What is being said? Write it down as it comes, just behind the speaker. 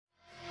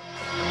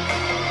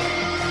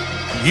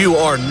You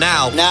are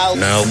now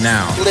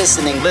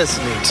listening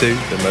to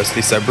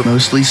the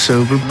Mostly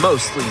Sober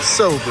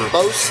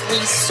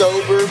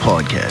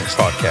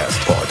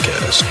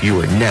podcast.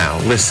 You are now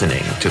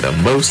listening to the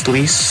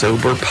Mostly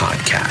Sober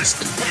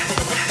podcast.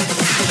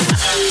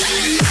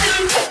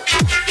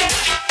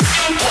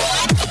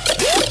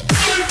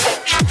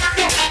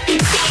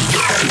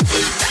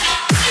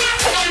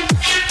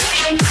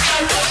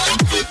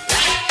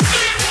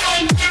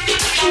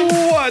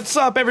 What's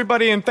up,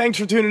 everybody, and thanks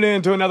for tuning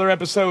in to another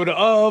episode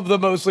of the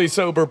Mostly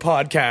Sober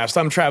podcast.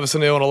 I'm Travis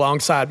O'Neill, and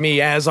alongside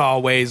me, as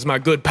always, my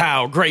good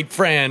pal, great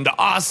friend,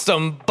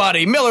 awesome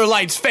buddy, Miller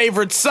Lite's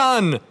favorite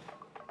son,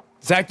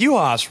 Zach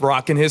Uhas,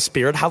 rocking his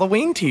Spirit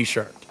Halloween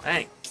t-shirt.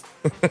 Thanks.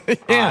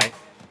 Yeah.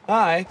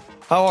 Hi.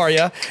 How are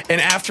you?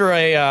 And after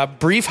a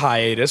brief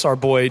hiatus, our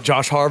boy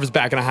Josh Harv is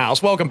back in the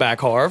house. Welcome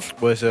back, Harv.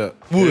 What's up?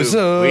 What's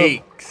up? 2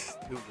 weeks.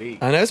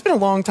 I know, it's been a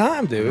long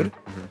time, dude.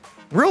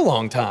 Real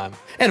long time.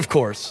 And, of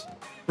course,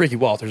 Ricky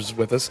Walters is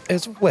with us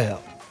as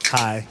well.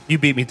 Hi. You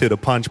beat me to the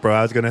punch, bro.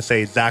 I was going to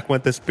say, Zach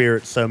went to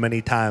Spirit so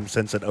many times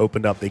since it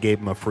opened up, they gave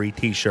him a free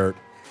t-shirt,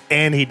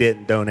 and he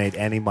didn't donate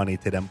any money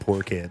to them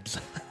poor kids.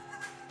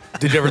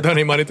 Did you ever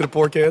donate money to the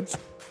poor kids?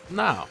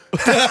 No.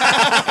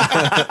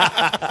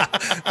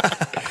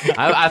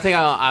 I think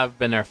I've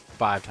been there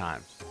 5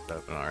 times. It's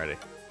open already.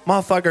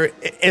 Motherfucker,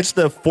 it's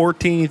the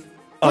 14th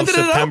When of did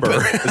it September.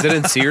 open? Is it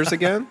in Sears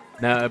again?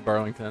 No, at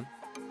Burlington.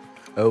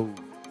 Oh.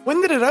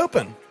 When did it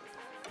open?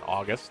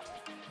 August.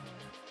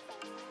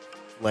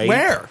 Late.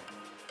 Where?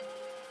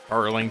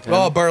 Burlington.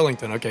 Oh,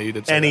 Burlington. Okay, you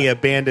did say Any that.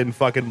 abandoned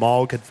fucking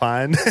mall could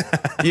find.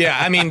 Yeah,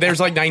 I mean,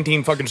 there's like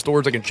 19 fucking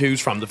stores I can choose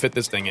from to fit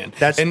this thing in.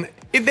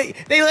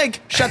 They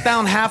like shut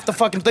down half the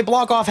fucking. They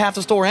block off half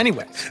the store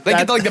anyway. They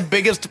get like the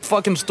biggest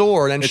fucking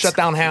store and then shut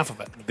down half of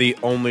it. The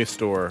only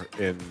store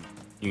in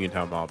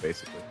Uniontown Mall,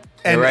 basically.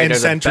 and You're right, and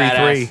there's a Century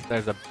badass- 3.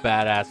 There's a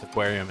badass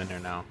aquarium in there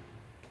now.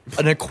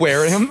 An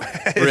aquarium?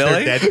 Is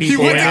there dead You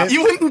people in went, it?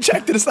 you went and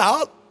checked this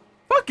out?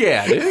 Fuck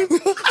yeah, dude.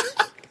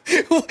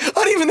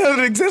 I didn't even know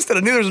it existed. I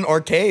knew there was an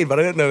arcade, but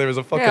I didn't know there was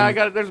a fucking.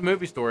 Yeah, there's a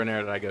movie store in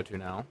there that I go to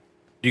now.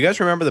 Do you guys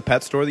remember the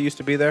pet store that used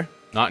to be there?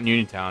 Not in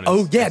Uniontown.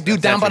 Oh yeah,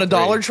 dude, down by the Century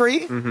Dollar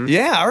Three. Tree.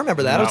 Yeah, I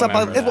remember that. I It was up by.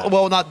 remember that.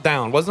 Well, not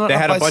down, wasn't it? They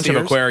up had by a bunch of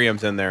Sears?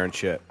 aquariums in there and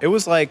shit. It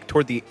was like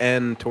toward the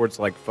end, towards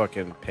like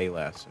fucking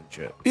Payless and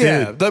shit.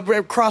 Yeah,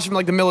 across from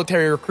like the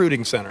military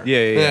recruiting center.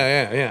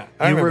 Yeah.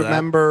 I You remember,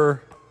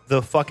 remember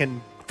the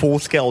fucking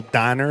full-scale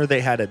diner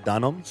they had at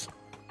Dunham's?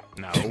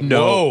 No. that.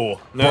 No,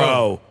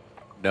 Bro,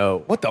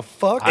 No. What the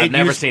fuck? I've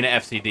never used- seen an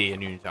FCD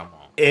in Uniontown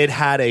Mall. it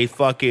had a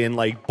fucking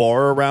like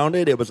bar around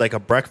it. It was like a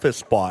breakfast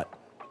spot.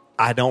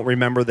 I don't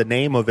remember the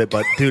name of it,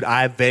 but dude,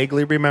 I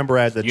vaguely remember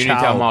as a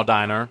Uniontown child. Mall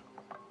Diner.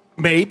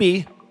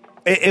 Maybe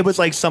it was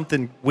like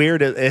something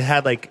weird. It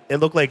had like it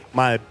looked like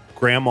my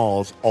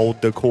grandma's old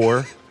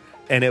decor,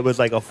 and it was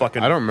like a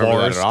fucking I don't remember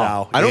bar that at all.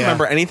 style. I don't Yeah.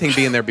 remember anything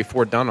being there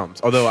before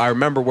Dunham's. Although I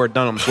remember where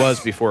Dunham's was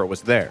before it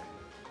was there.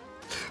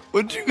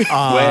 What did you?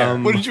 Where?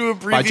 What did you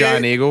abbreviate? By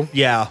Giant Eagle.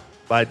 Yeah,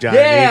 by Giant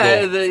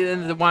Yeah,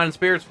 Eagle. the Wine and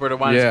Spirits, where the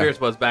Wine Yeah. and Spirits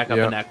was back up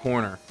Yeah. in that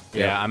corner.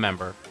 Yeah, Yeah. I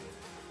remember.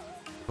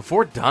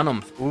 Before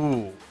Dunham's,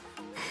 ooh.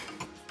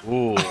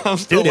 I'm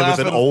still Dude, it was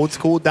an laughing. old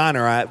school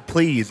diner.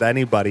 Please,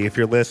 anybody, if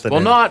you're listening.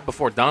 Well, not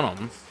before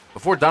Dunham's.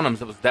 Before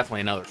Dunham's, it was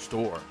definitely another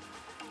store.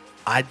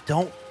 I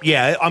don't.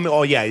 Yeah, I mean,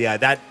 oh yeah.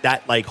 That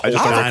like whole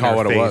just don't diner recall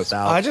what it phased was.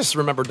 out. I just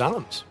remember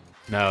Dunham's.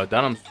 No,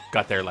 Dunham's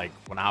got there like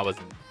when I was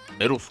in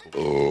middle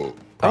school.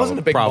 I wasn't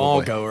a big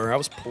mall Probably. goer. I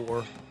was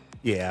poor.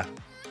 Yeah,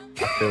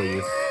 I feel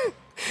you.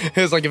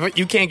 It was like if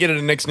you can't get it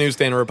at Nick's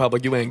Newsstand or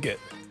Republic, you ain't get.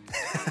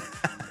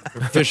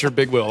 Fisher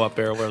Big Wheel up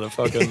there where the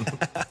fucking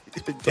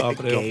top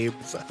of the hill.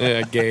 Gabe's.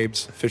 Yeah,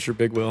 Gabe's Fisher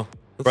Big Wheel.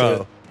 That's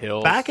Bro, it.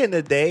 Hills. back in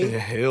the day, Yeah,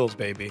 Hills,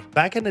 baby.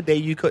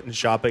 you couldn't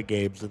shop at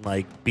Gabe's and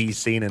like be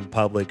seen in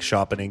public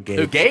shopping in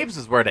Gabe's. Dude, Gabe's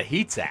is where the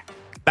heat's at.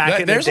 Back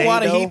in There's the a day,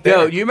 lot of though, heat there.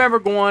 Yo, you remember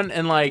going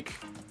and like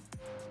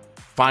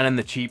finding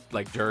the cheap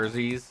like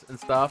jerseys and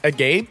stuff? At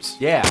Gabe's?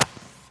 Yeah,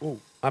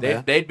 I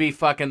bet. they'd be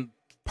fucking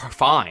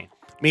fine.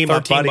 Me and my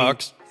 13 buddy,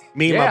 bucks.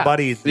 me and Yeah. my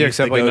buddies. Yeah, used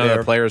to except like go none of there.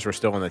 the players were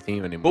still on the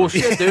team anymore.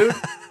 Bullshit, dude.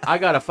 I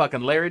got a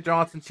fucking Larry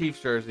Johnson Chiefs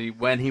jersey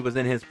when he was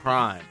in his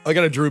prime. I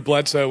got a Drew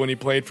Bledsoe when he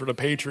played for the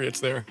Patriots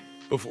there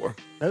before.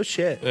 No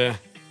shit. Yeah.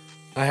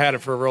 I had it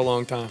for a real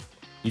long time.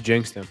 You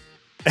jinxed him.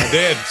 I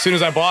did. As soon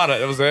as I bought it,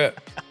 that was it.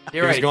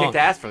 You're He was right. He gone. kicked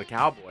ass for the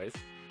Cowboys.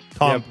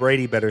 Tom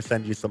Brady better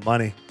send you some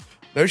money.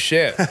 No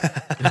shit.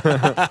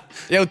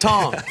 Yo,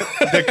 Tom.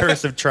 The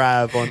curse of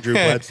Trav on Drew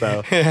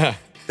Bledsoe. Yeah.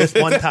 This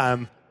one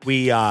time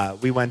we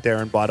went there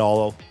and bought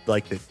all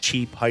like the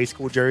cheap high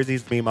school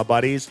jerseys. Me and my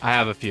buddies. I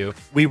have a few.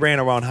 We ran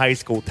around high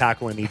school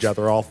tackling each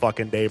other all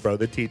fucking day, bro.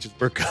 The teachers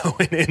were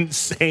going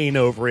insane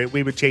over it.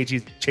 We would chase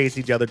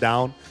each other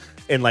down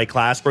in like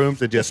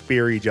classrooms and just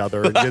spear each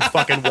other and just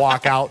fucking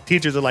walk out.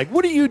 Teachers are like,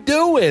 "What are you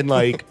doing?"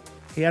 Like,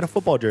 he had a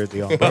football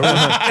jersey on, bro.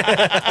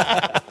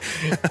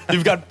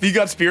 You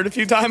got speared a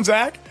few times,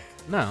 Zach?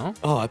 No.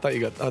 Oh, I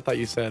thought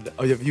you said.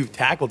 Oh, you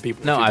tackled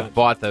people. No, a few I times.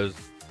 bought those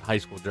high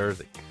school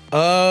jerseys.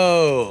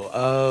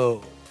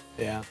 Oh,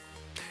 yeah.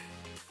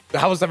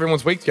 How was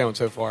everyone's week going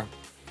so far?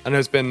 I know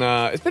it's been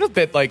a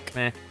bit like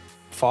Meh.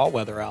 fall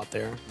weather out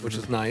there, which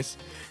is nice.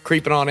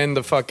 Creeping on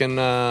into fucking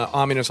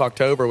ominous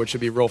October, which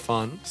should be real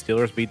fun.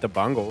 Steelers beat the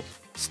Bungles.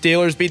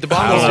 Steelers beat the I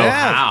Bengals. don't know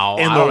Yeah. how.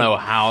 And I don't the- know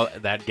how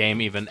that game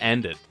even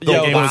ended. The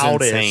Yo, It was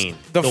wildest- insane.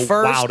 The wildest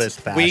first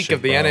fashion, week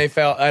of the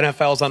bro.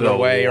 NFL's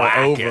underway or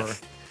over.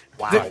 wackest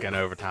fucking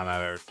overtime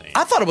I've ever seen.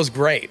 I thought it was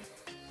great.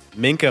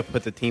 Minka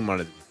put the team on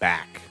his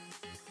back.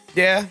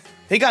 Yeah,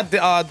 he got the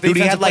Dude, he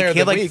defensive had player of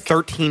the like week.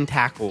 13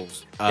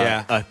 tackles.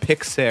 Yeah. A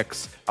pick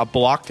six, a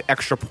blocked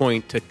extra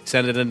point to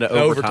send it into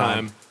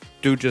overtime.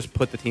 Dude just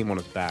put the team on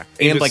his back.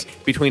 He And was-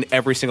 like between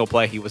every single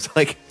play, he was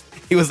like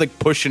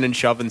pushing and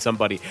shoving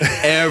somebody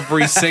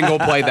every single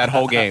play that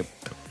whole game.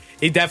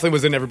 He definitely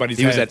was in everybody's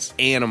He was heads.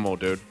 an animal,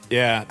 dude.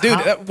 Yeah, dude,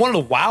 one of the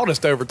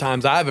wildest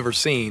overtimes I've ever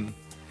seen.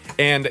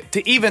 And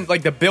to even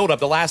like the build up,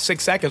 the last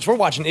 6 seconds, we're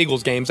watching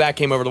Eagles game. Zach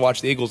came over to watch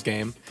the Eagles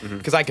game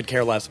because I could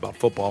care less about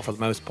football for the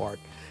most part.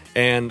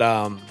 And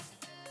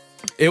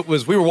we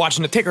were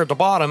watching the ticker at the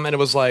bottom, and it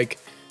was like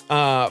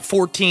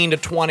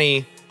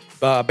 14-20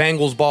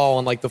 Bengals ball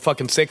on like the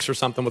fucking 6 or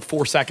something with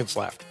 4 seconds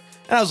left.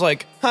 And I was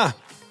like,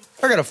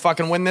 they're gonna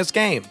fucking win this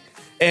game.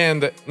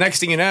 And next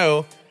thing you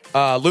know,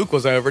 Luke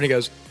was over and he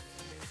goes,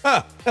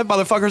 that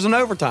motherfucker's in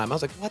overtime. I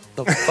was like, what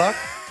the fuck?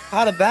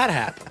 How did that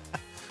happen?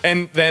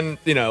 And then,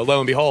 lo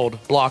and behold,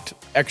 blocked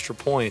extra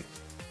point.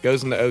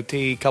 Goes into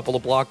OT, couple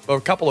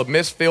of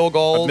missed field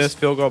goals. A missed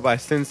field goal by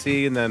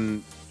Cincy, and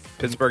then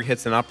Pittsburgh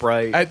hits an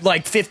upright. At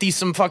like 50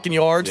 some fucking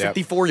yards, Yep.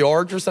 54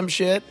 yards or some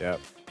shit. Yep.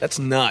 That's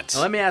nuts.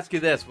 Now, let me ask you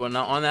this: when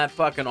on that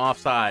fucking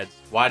offsides,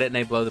 why didn't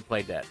they blow the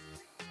play dead?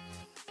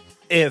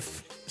 I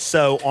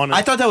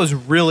thought that was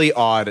really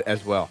odd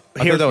as well.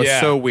 I thought that was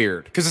so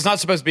weird. Because it's not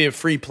supposed to be a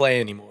free play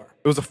anymore.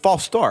 It was a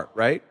false start,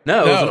 right?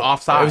 No, it was an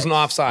offside. It was an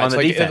offside. on the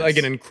like, defense. like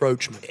an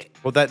encroachment.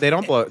 Well, they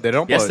don't blow. They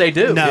don't. Yes, blow they it.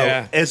 do. No,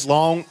 Yeah. as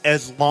long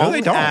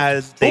they don't.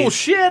 as they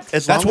Bullshit.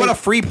 as That's long what a as-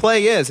 free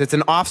play is. It's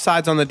an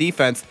offsides on the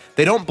defense.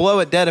 They don't blow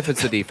it dead if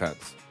it's the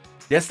defense.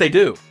 Yes, they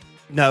do.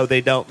 No,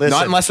 they don't. Listen,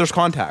 Not unless there's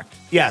contact.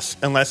 yes,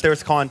 unless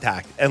there's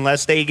contact,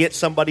 unless they get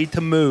somebody to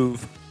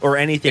move or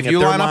anything. If you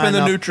they're line up in the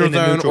lined neutral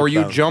zone or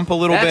you zone. jump a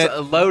little That's bit,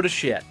 a load of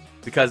shit.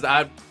 Because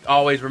I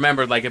always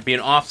remembered like it being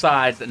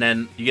offsides, and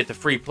then you get the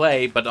free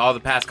play. But all the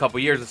past couple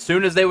years, as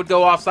soon as they would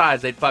go offsides,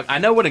 they'd fuck. I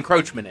know what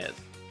encroachment is.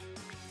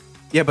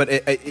 yeah, but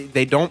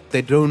they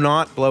do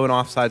not blow an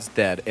offsides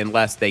dead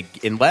unless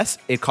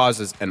it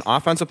causes an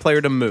offensive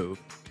player to move.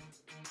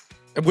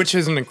 Which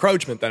is an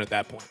encroachment then at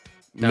that point.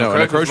 No,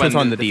 an encroachment's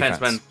on the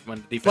defense.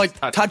 When the defense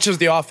Like touches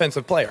the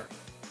offensive player,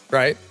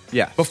 right?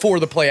 Yeah. Before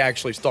the play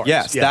actually starts.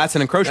 Yes, Yeah. that's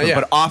an encroachment.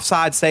 Yeah. But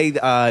offside, say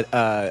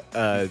outside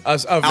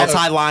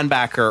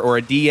linebacker or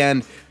a D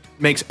end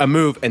makes a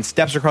move and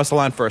steps across the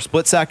line for a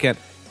split second,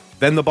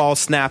 then the ball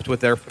snapped with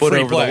their foot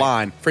Free over play. the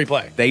line. Free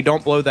play. They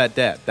don't blow that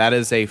dead. That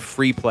is a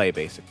free play,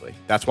 basically.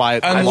 That's why.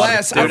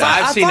 Unless- Dude,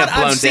 I I've seen thought it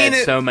blown I've seen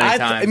dead it- so many I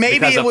times maybe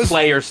because it of was-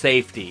 player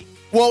safety.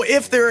 Well,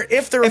 if they're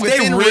if they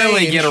within really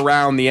range, get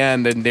around the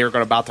end and they're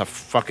about to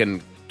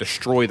fucking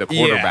destroy the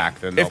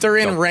quarterback, then if they're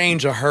in they'll-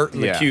 range of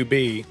hurting Yeah. the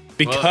QB Well,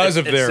 because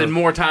of it's their in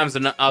more times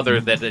than other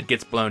that it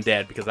gets blown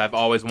dead because I've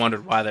always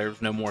wondered why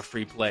there's no more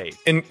free plays.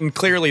 and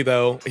clearly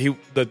though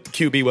the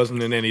QB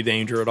wasn't in any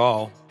danger at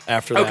all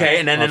after that. Okay,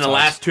 and then in the offsides.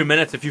 last 2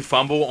 minutes, if you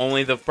fumble,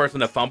 only the person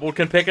that fumbled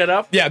can pick it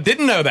up. yeah,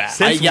 didn't know that.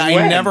 Since I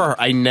when? never.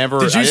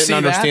 Did you I didn't see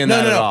understand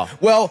that? that No, at no. all.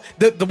 Well,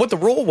 what the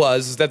rule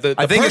was is that the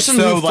I think it's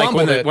person so who like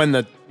fumbled it, when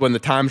the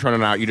time's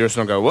running out, you just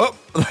don't go whoop.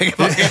 Like,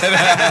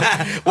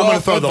 I'm well,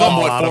 gonna throw the what-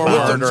 ball out of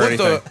forward bounds. or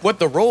anything. what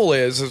the rule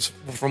is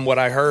from what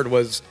I heard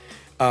was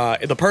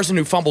the person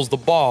who fumbles the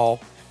ball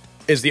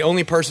is the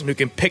only person who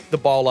can pick the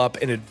ball up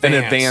and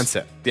advance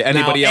it. Yeah,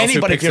 anybody now, else who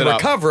anybody picks can it up,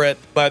 recover it,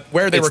 but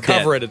where they it's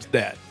recover dead. it's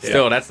dead.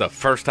 Still, that's the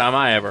first time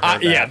I ever heard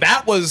that. Yeah,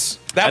 that was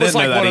I like didn't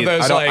know that one of either.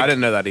 those I like didn't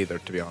know that either,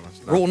 to be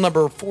honest. No. rule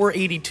number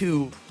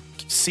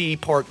 482C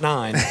part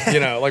 9.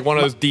 Like one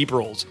of those deep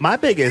rules. My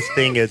biggest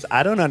thing is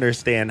I don't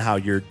understand how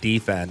your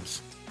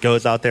defense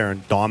goes out there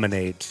and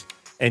dominates,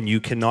 and you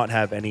cannot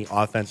have any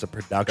offensive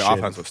production. The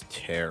offense was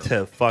terrible.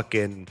 to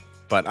fucking.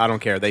 But I don't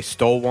care. They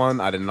stole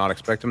one. I did not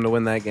expect them to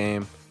win that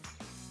game.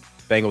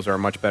 Bengals are a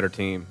much better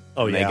team.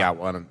 Oh, and yeah. They got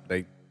one.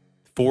 They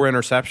 4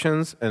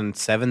 interceptions and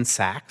 7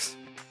 sacks.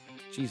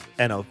 Jesus.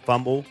 and a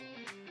fumble,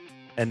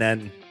 and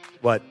then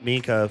what?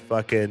 Minka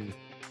fucking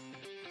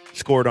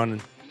scored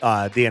on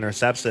the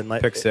interception.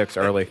 Like, Pick 6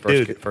 early,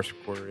 Dude. first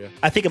quarter, yeah.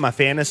 I think in my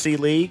fantasy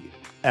league,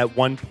 at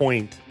one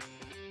point,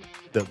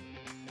 the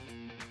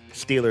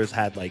Steelers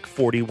had like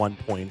 41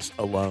 points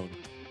alone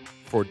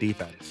for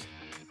defense.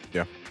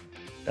 Yeah,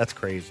 That's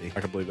crazy.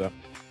 I can believe that.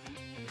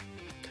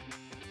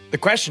 The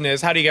question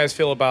is, how do you guys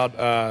feel about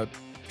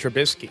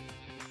Trubisky?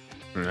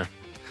 Yeah.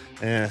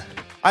 Yeah.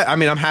 I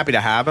mean, I'm happy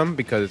to have him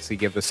because he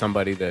gives us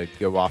somebody to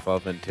go off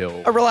of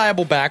until A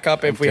reliable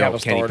backup if we have a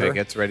Kenny starter.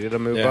 Pickett's ready to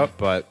move Yeah. up.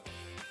 But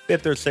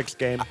 5th or 6th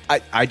game.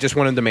 I just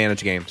want him to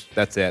manage games.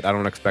 That's it. I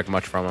don't expect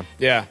much from him.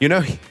 Yeah. You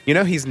know,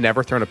 he's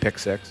never thrown a pick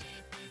 6.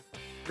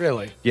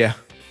 Really? Yeah.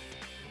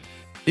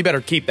 He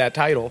better keep that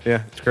title.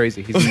 Yeah, it's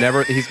crazy. He's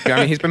never. He's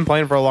been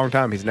playing for a long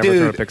time. He's never Dude,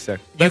 thrown a pick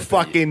six. You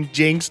fucking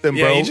jinxed him,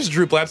 Yeah, bro. he just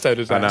Drew Bledsoe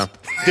his I ass.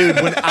 know. Dude,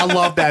 I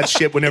love that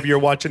shit whenever you're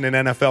watching an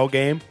NFL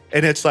game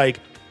and it's like,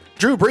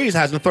 Drew Brees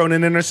hasn't thrown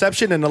an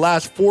interception in the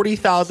last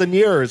 40,000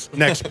 years.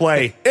 Next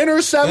play.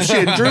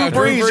 Interception, Drew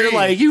Brees. You're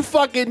like, you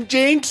fucking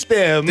jinxed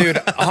him. Dude,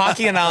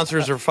 hockey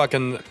announcers are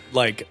fucking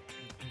like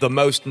the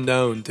most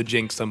known to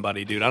jinx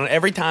somebody, dude.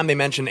 Every time they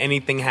mention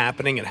anything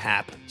happening, it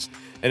happens.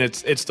 And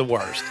it's the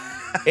worst.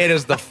 It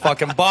is the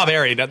fucking Bob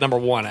Airy, number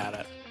one at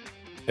it.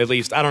 At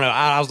least, I don't know.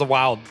 How's the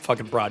Wild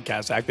fucking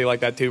broadcast act? They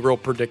like that too. Real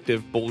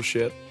predictive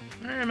bullshit.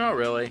 Not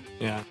really.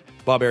 Yeah.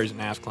 Bob Airy's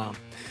an ass clown.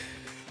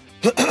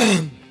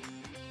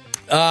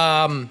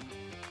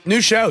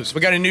 New shows.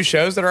 We got any new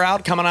shows that are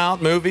out, coming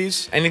out,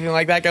 movies, anything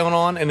like that going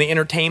on in the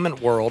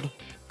entertainment world?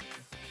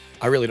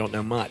 I really don't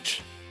know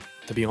much,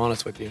 to be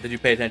honest with you. Did you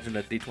pay attention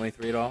to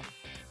D23 at all?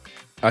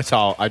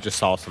 I just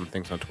saw some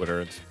things on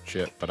Twitter and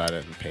shit, but I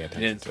didn't pay You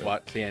attention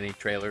didn't see any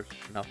trailers?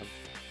 Nothing.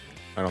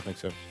 I don't think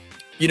so.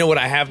 You know what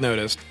I have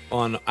noticed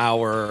on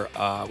our,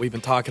 we've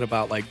been talking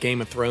about like Game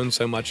of Thrones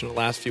so much in the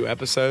last few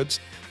episodes.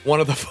 One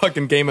of the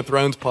fucking Game of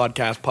Thrones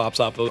podcasts pops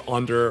up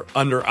under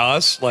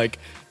us, like,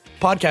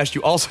 podcast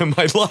you also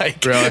might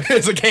like. Really?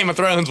 It's a Game of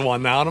Thrones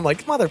one now. And I'm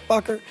like,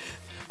 motherfucker.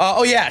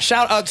 Oh yeah,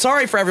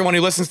 sorry for everyone who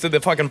listens to the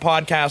fucking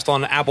podcast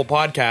on Apple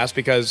Podcasts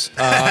because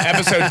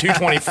episode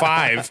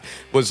 225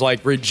 was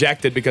like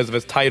rejected because of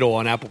its title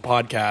on Apple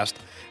Podcast.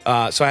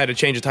 So I had to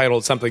change the title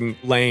to something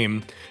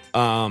lame.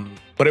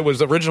 But it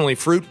was originally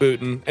Fruit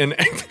Bootin',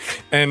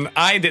 and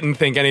I didn't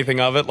think anything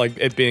of it, like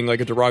it being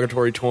like a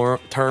derogatory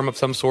term of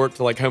some sort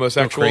to like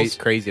homosexuals.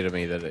 Crazy to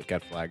me that it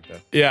got flagged though.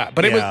 Yeah,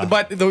 but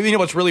Yeah. you know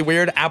what's really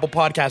weird? Apple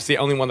Podcasts is the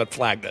only one that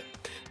flagged it.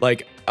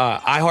 Like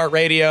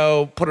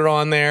iHeartRadio put it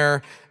on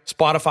there.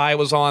 Spotify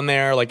was on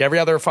there. Like every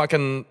other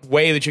fucking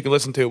way that you can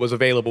listen to it was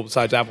available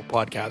besides Apple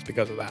Podcasts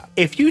because of that.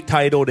 If you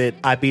titled it,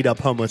 I beat up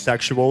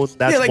homosexuals,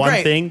 that's Yeah, like, one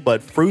right. thing,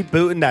 but fruit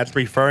booting, that's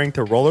referring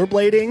to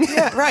rollerblading?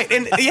 Yeah, right.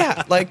 And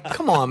yeah, like,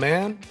 come on,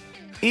 man.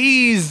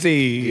 Easy.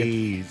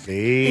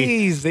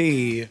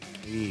 Easy.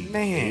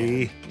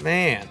 Man.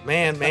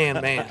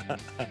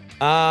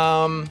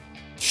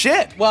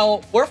 Shit.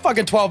 Well, we're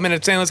fucking 12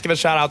 minutes in. Let's give a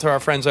shout out to our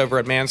friends over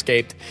at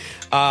Manscaped.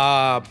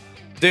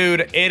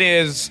 Dude,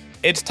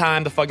 it's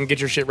time to fucking get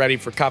your shit ready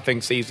for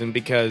cuffing season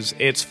because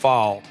it's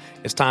fall.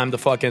 It's time to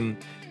fucking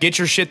get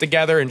your shit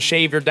together and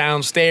shave your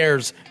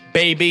downstairs,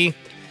 baby.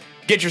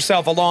 Get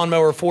yourself a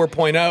Lawnmower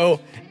 4.0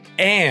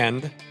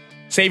 and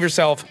save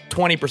yourself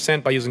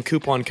 20% by using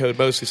coupon code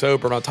Mostly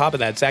Sober. And on top of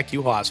that, Zach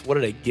Uhas, what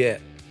did I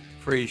get?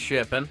 Free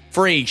shipping.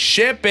 Free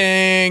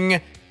shipping.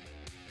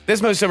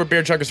 This Mostly Sober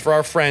beer chug is for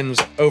our friends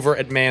over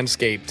at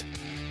Manscaped.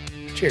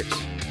 Cheers.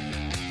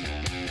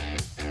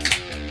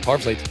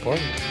 Harv's late to the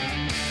party.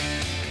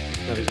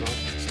 No, he's not.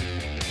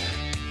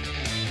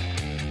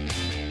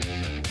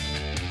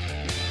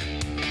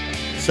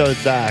 So,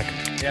 Zach,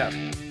 Yeah.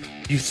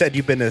 you said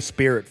you've been to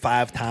Spirit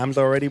 5 times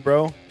already,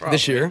 bro.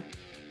 This year?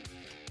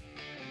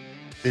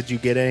 Did you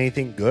get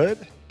anything good?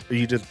 Or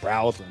you just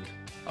browsing?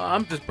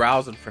 I'm just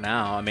browsing for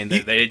now. I mean,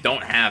 they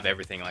don't have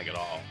everything like at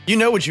all. You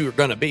know what you were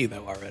going to be,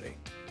 though, already.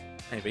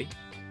 Maybe.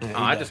 Yeah, he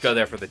I does. just go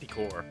there for the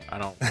decor. I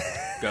don't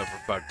go for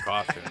fucking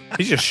costume.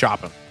 He's just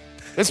shopping.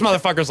 This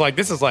motherfucker's like,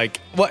 this is like,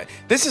 what?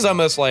 This is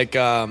almost like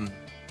a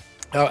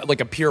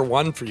Pier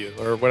 1 for you,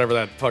 or whatever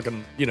that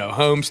fucking,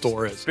 home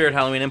store is. Spirit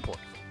Halloween Import.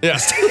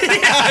 Yes.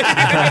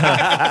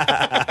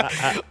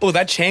 Oh,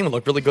 that chain would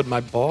look really good in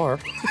my bar.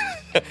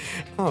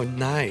 Oh,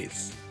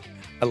 nice.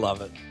 I love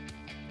it.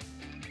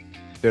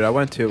 Dude, I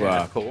went to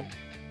Cool.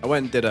 I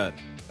went and did a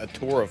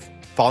tour of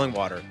Falling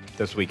Water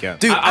this weekend.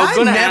 Dude, I was I've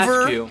gonna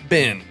never ask you.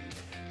 been.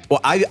 Well,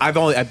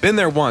 I've been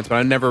there once, but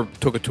I never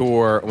took a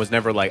tour. And was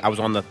never like I was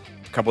on the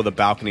couple of the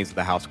balconies of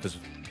the house because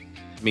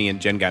me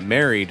and Jen got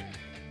married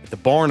at the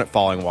barn at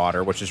Falling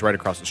Water, which is right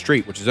across the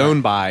street, which is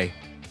owned by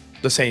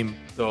The same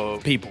So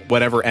people.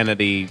 whatever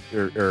entity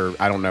or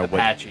I don't know what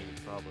Apache.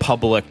 Probably.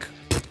 public.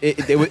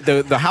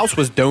 The house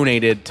was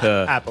donated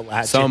to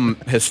Appalachian. some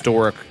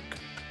historic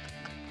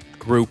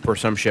group or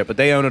some shit, but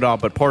they own it all.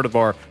 But part of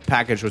our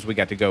package was we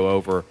got to go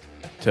over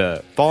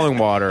to Falling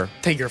Water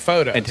Take your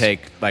photos. and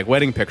take like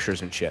wedding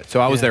pictures and shit. So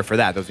I was Yeah. there for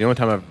that. That was the only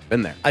time I've ever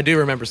been there. I do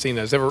remember seeing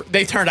those.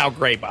 They turned out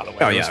great, by the way.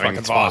 Oh, It yeah, was I mean, fucking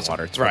it's Falling awesome.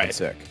 Water. It's right. fucking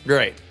sick.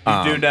 Great.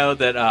 You do know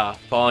that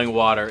Falling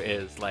Water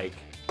is like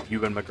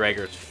Ewan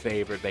McGregor's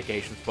favorite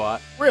vacation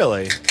spot.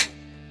 Really?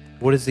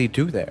 What does he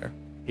do there?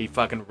 He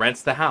fucking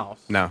rents the house.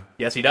 No.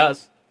 Yes, he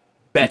does.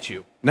 Bet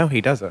you. No, he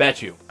doesn't.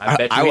 Bet you. I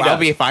bet you he I'll does.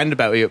 be fine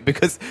about you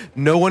because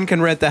no one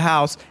can rent the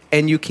house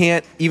and you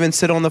can't even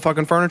sit on the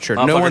fucking furniture.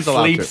 No Motherfucker one's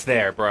allowed sleeps to.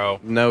 there, bro.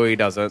 No, he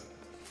doesn't.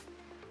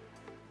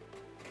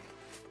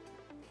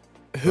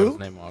 What's Who? his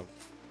name was?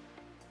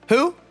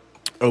 Who?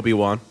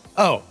 Obi-Wan.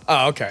 Oh,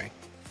 okay.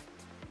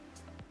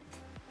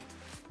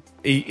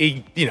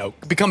 He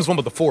becomes one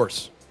with the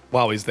Force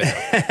while he's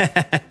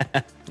there.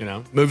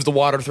 Moves the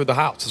water through the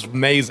house. It's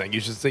amazing. You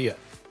should see it.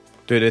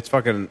 Dude,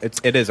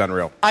 it is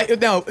unreal.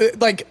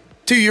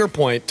 To to your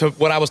point, to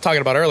what I was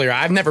talking about earlier,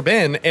 I've never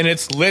been, and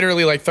it's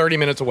literally like 30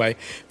 minutes away,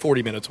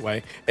 40 minutes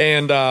away.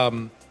 And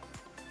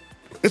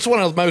it's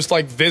one of the most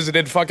like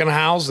visited fucking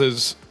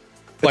houses,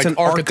 like It's an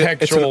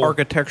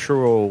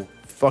architectural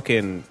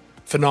fucking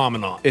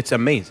phenomenon. It's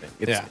amazing.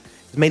 It's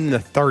made in the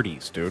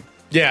 30s, dude.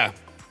 Yeah.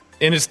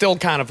 And it still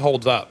kind of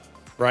holds up,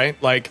 right?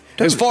 Like,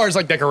 as far as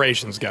like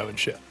decorations go and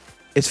shit.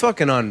 It's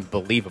fucking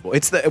unbelievable.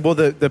 It's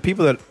the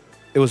people that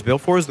it was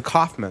built for is the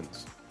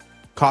Kaufmans.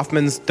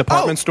 Kaufman's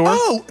department store.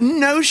 Oh,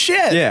 no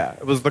shit. Yeah,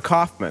 it was the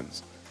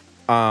Kaufmans.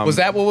 Was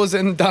that what was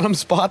in Dunham's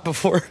spot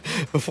before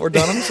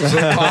Dunham's? Was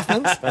it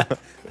Kaufman's? I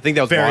think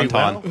that was Very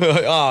Bonton.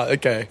 Oh,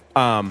 okay.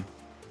 But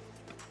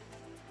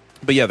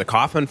yeah, the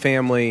Kaufman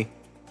family,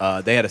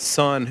 they had a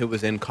son who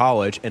was in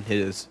college, and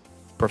his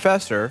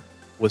professor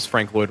was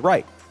Frank Lloyd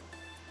Wright.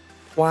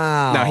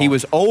 Wow. Now, he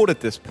was old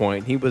at this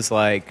point. He was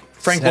like...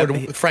 Frank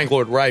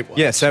Lloyd Wright was.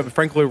 Yeah,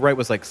 Frank Lloyd Wright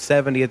was like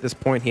 70 at this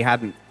point. He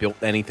hadn't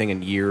built anything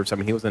in years. I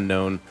mean, he was a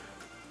known,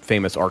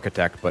 famous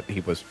architect, but he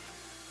was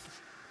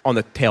on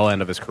the tail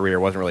end of his career,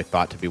 wasn't really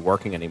thought to be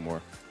working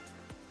anymore.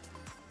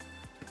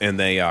 And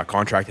they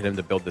contracted him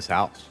to build this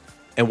house.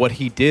 And what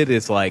he did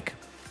is like,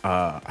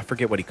 I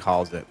forget what he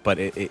calls it, but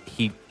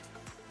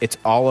it's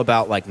all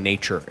about like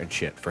nature and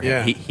shit for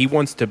him. Yeah. He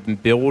wants to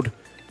build...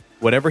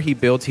 Whatever he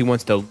builds, he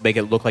wants to make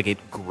it look like it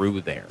grew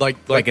there. Like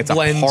it's a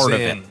blends part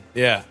of in. it.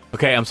 Yeah.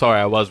 Okay, I'm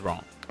sorry, I was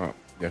wrong. Oh,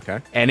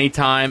 okay.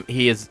 Anytime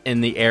he is in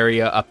the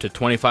area up to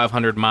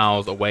 2,500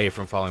 miles away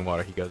from Falling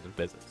Water, he goes and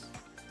visits.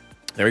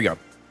 There you go.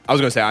 I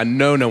was going to say, I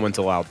know no one's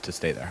allowed to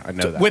stay there. I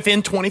know that.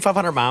 Within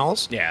 2,500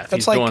 miles? Yeah, if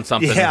that's he's like, doing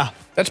something. Yeah.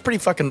 That's pretty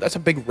fucking, that's a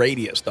big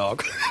radius,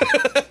 dog.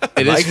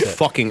 It is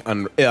fucking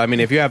I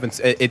mean, if you haven't,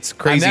 it's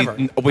crazy. never.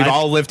 We've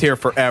all lived here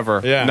forever.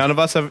 Yeah. None of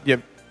us have. Yeah.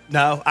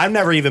 No, I've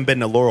never even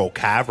been to Laurel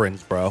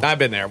Caverns, bro. I've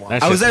been there once.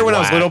 That's I was just there when I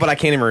was whack. little, but I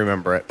can't even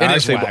remember it. It I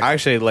is whack.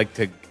 actually like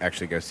to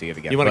actually go see it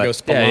again. You want to but- go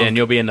spelunk? Yeah, and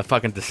you'll be in the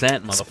fucking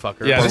descent,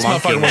 motherfucker. Yeah, this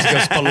motherfucker Spelunking. wants to go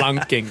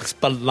spelunking.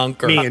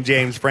 Spelunker. Me and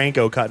James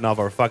Franco cutting off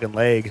our fucking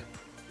leg.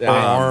 Or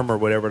arm or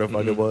whatever the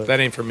fuck it was. That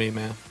ain't for me,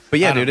 man. But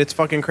yeah, I don't- dude, it's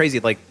fucking crazy.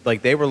 Like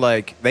they were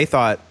like, they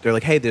thought they're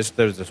like, hey, there's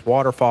this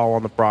waterfall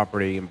on the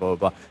property and blah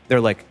blah blah.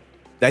 They're like,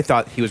 they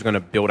thought he was going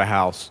to build a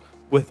house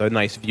with a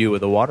nice view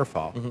of the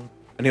waterfall,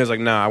 and he was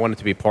like, no, I want it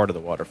to be part of the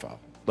waterfall.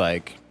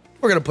 Like,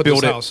 We're going to put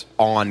build this it house.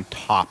 on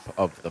top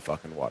of the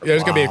fucking waterfall. Yeah,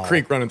 there's going to be a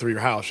creek running through your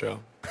house, yo.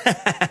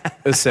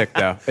 It's sick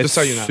though. It's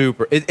so you know.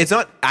 super. It's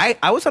not.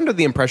 I was under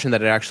the impression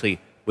that it actually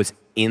was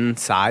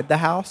inside the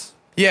house.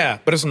 Yeah,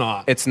 but it's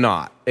not. It's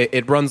not.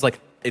 It runs like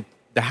it.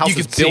 The house You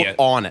is can see built it.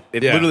 on it.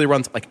 It Yeah. literally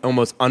runs like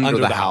almost under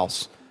Under the the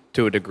house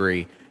to a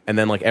degree. And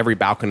then like every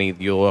balcony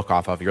you look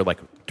off of, you're like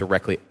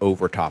directly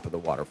over top of the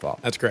waterfall.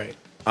 That's great.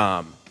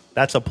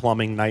 That's a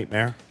plumbing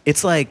nightmare.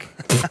 It's like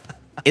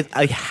it's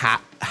like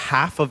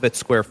half of its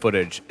square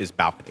footage is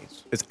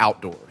balconies. It's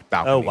outdoor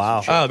balconies. Oh, wow.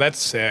 and shit. Oh, that's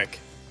sick.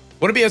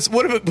 Would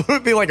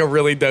it be like a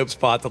really dope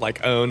spot to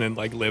like own and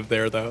like live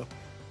there though?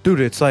 Dude,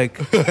 it's like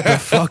the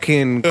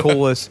fucking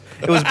coolest.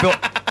 It was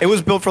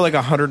built for like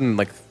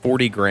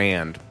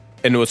 $140,000,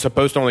 and it was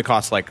supposed to only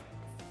cost like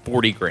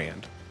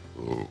 $40,000.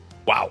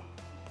 Wow.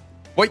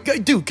 Wait,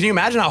 dude, can you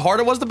imagine how hard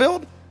it was to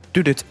build?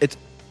 Dude,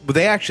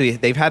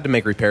 they've had to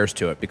make repairs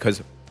to it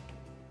because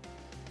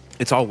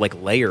it's all like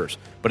layers,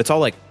 but it's all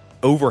like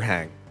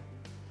overhang,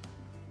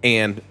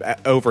 and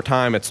over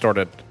time it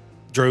started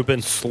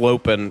Drooping.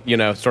 sloping,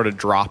 started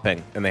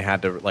dropping, and they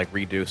had to like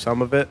redo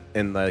some of it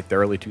in like the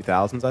early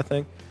 2000s, I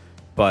think.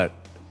 But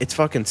it's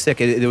fucking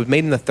sick. It was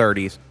made in the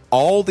 30s.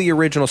 All the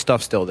original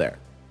stuff's still there.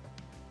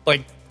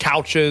 Like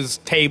couches,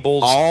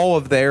 tables, All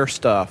of their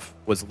stuff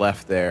was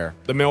left there.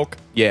 the milk.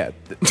 Yeah,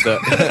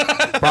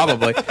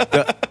 probably.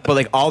 But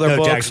like all their No,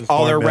 books, Jackson's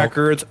all their Farm Milk.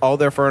 records, all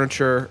their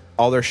furniture,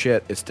 all their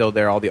shit is still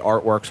there. All the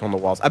artworks on the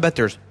walls. I bet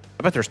there's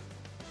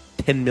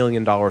 $10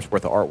 million worth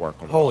of artwork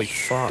on the Holy walls.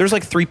 fuck. There's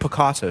like 3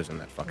 Picassos in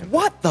that fucking.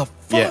 What the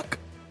Yeah. fuck?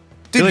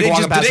 You're, Dude, like,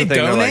 walking did past they the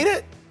thing, they're donate like-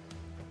 it?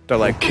 They're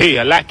like, Okay,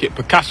 I like it,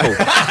 Picasso.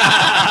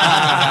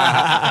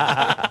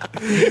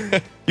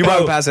 you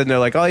walk past it and they're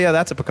like, oh yeah,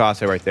 that's a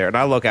Picasso right there. And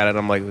I look at it and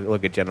I'm like,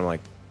 look at Jen, I'm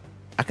like,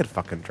 I could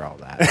fucking draw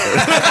that.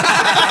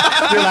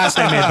 Your last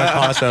name ain't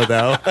Picasso,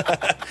 though.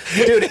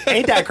 Dude,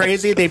 ain't that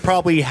crazy? They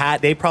probably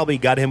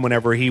got him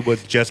whenever he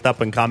was just up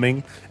and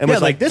coming and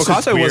was like, this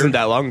Picasso is weird. wasn't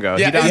that long ago.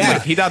 Yeah, he died. yeah.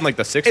 Like, he died in like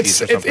the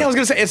 60s or something. I was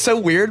gonna say it's so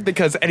weird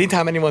because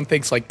anytime anyone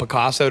thinks like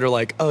Picasso, they're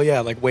like, oh yeah,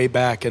 like way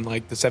back in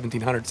like the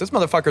 1700s. This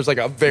motherfucker's like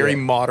a very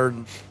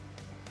modern,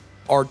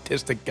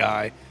 artistic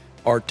guy,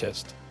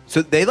 artist.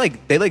 So they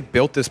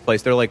built this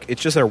place. They're like,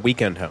 it's just their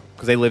weekend home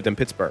because they lived in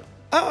Pittsburgh,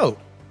 Oh,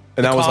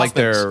 and the that was like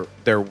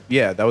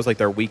Kaufmans. that was like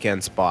their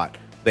weekend spot.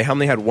 They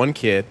only had one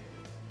kid,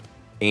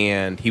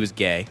 and he was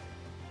gay,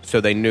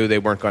 so they knew they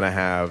weren't going to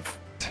have.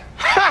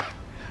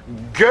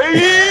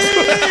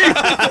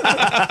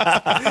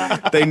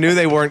 They knew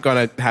they weren't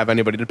going to have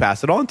anybody to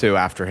pass it on to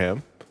after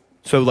him.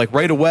 So like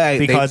right away,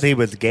 Because he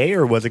was gay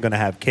or was it going to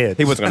have kids?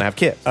 he wasn't going to have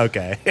kids.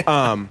 Okay.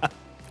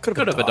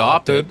 Could have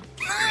adopted.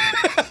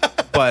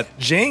 But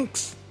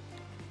Jinx.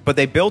 But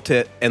they built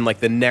it, and like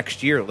the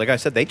next year, like I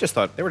said, they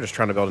were just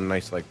trying to build a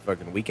nice like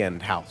fucking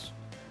weekend house.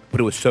 But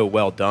it was so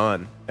well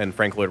done, and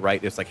Frank Lloyd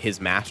Wright is like his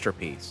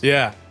masterpiece.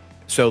 Yeah.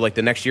 So like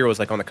the next year was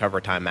like on the cover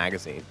of Time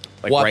magazine,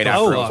 like What right the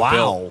after it fuck? was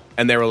built.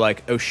 And they were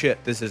like, "Oh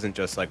shit, this isn't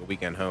just like a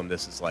weekend home.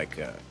 This is like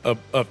It's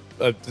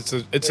a this is a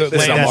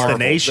landmark. marvel.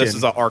 destination. This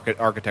is an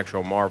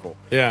architectural marvel."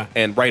 Yeah.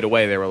 And right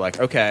away they were like,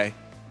 "Okay,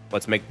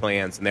 let's make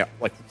plans." And they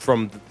like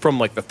from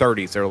like the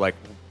 30s, they were like,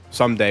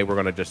 "Someday we're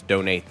gonna just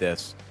donate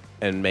this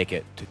and make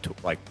it to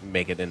like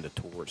make it into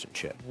tours and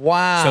shit."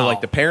 Wow. So like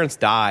the parents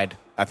died.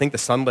 I think the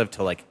son lived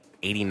to like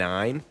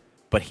 89,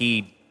 but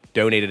he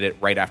donated it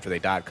right after they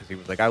died because he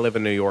was like, "I live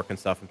in New York and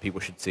stuff, and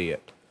people should see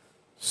it."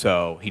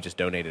 So he just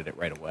donated it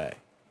right away.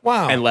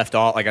 Wow. And left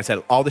all, like I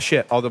said, all the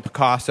shit, all the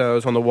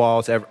Picassos on the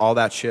walls, all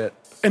that shit.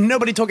 And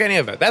nobody took any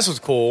of it. That's what's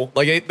cool.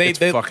 Like It's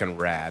they fucking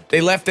rad. they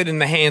left it in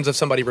the hands of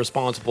somebody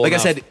responsible. Like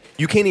enough. I said,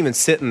 you can't even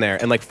sit in there.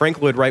 And like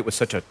Frank Lloyd Wright was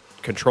such a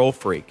control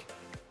freak.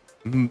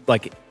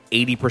 Like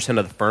 80%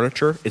 of the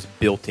furniture is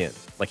built in.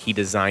 Like he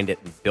designed it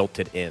and built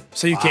it in.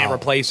 so you can't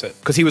replace it.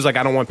 Because he was like,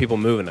 I don't want people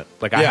moving it.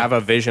 Like I Yeah. have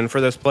a vision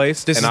for this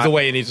place. This and is the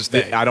way it needs to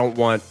stay. I don't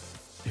want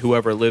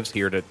whoever lives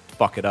here to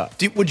fuck it up.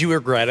 Would you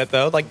regret it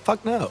though? Like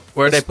fuck no.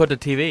 Where'd they put the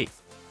TV?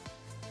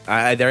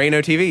 There ain't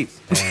no TVs.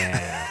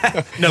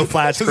 No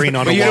flat screen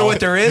on But a you wall. know what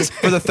there is?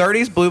 For the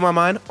 30s, blew my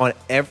mind. On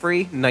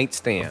every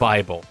nightstand.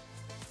 Bible.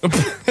 Probably.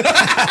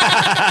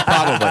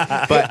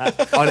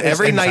 But on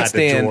every inside the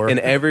nightstand drawer. in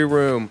every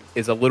room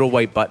is a little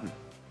white button.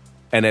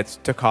 And it's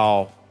to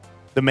call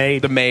The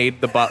maid. the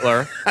maid, the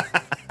butler.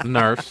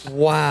 Nurse.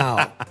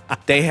 Wow.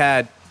 They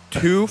had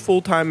 2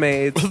 full-time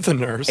maids, The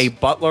nurse. a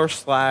butler /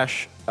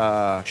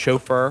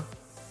 chauffeur,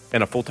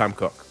 and a full-time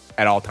cook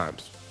at all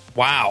times.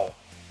 Wow.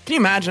 Can you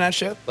imagine that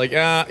shit? Like, you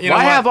know Why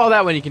what? have all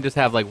that when you can just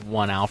have like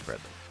one Alfred?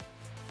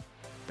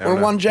 I don't Or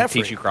know. one They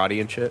Jeffrey. Teach you karate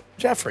and shit.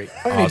 Jeffrey?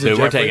 Oh, dude,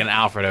 we're taking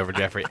Alfred over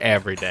Jeffrey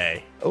every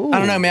day. I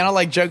don't know, man. I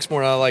like jokes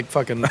more than I like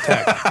fucking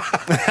tech.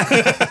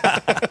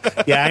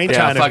 Yeah, I ain't Yeah,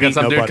 trying to fucking beat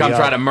some dude nobody come up.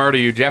 try to murder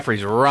you.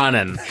 Jeffrey's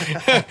running.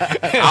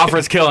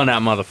 Alfred's killing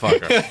that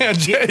motherfucker.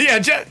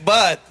 yeah,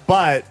 but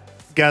But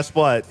guess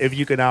what? If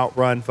you can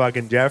outrun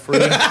fucking Jeffrey,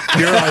 you're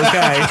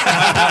okay.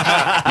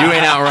 You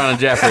ain't outrunning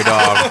Jeffrey,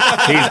 dog.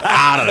 He's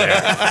out of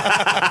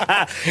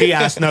there. He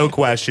asked no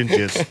questions,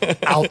 just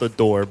out the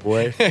door,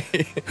 boy.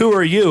 Who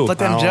are you? but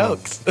them Oh.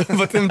 jokes.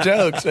 But them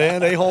jokes, man.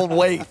 They hold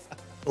weight.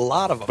 A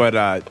lot of them.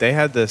 But they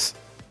had this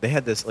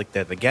like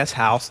the guest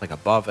house like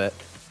above it,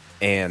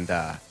 and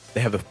they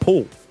have a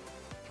pool,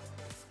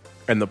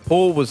 and the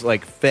pool was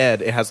like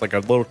fed. It has like a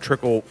little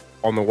trickle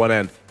on the one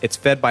end. It's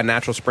fed by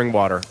natural spring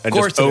water and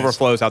course just it is.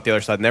 overflows out the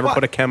other side. Never Why?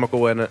 put a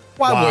chemical in it.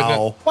 Why Wow. wouldn't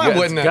it? Why Yeah,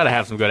 wouldn't it? Gotta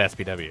have some good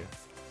SPW.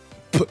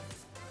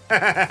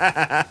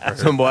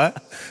 Some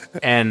what?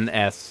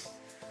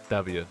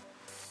 NSW.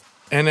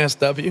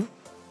 NSW?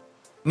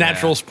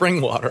 Natural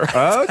spring water.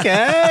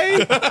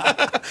 Okay.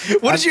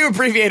 What did you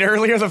abbreviate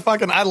earlier? The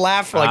fucking I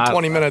laughed for like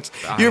 20 minutes.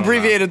 You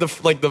abbreviated the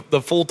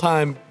full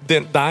time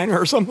diner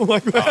or something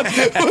like that.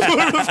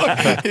 What the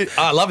fuck?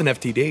 I love an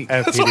FTD.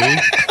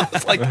 FTD.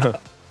 It's like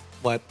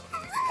what?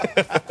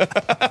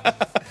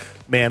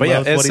 Man But yeah,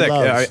 loves it's what he sick.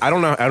 loves. I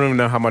don't know. I don't even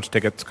know how much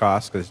tickets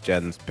cost because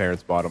Jen's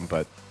parents bought them,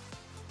 but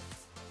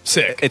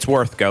Sick. it's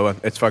worth going.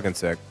 It's fucking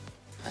sick.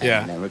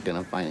 Yeah. I'm never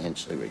going to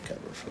financially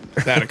recover from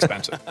it. That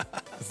expensive.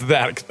 It's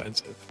that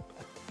expensive.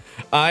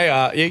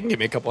 You can give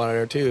me a couple out of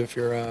there too if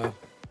you're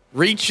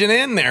reaching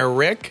in there,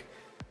 Rick.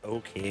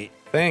 Okay.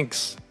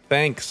 Thanks.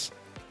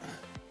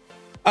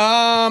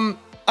 I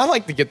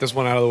like to get this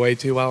one out of the way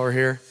too while we're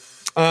here.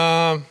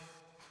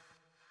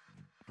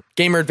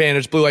 Gamer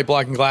Advantage blue light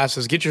blocking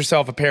glasses. Get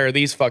yourself a pair of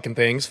these fucking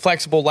things.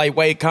 Flexible,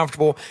 lightweight,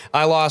 comfortable.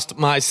 I lost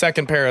my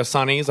second pair of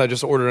Sunnies. I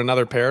just ordered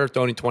another pair. It's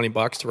only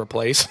 $20 to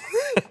replace.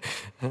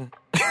 Go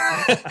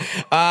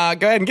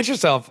ahead and get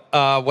yourself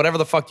whatever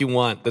the fuck you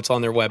want that's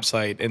on their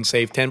website and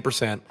save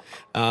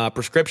 10%.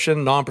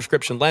 Prescription,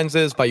 non-prescription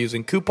lenses by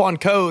using coupon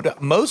code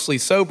Mostly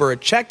Sober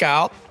at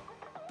checkout.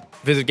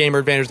 Visit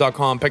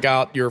GamerAdvantage.com. Pick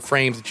out your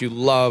frames that you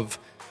love.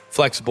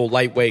 Flexible,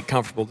 lightweight,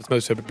 comfortable. This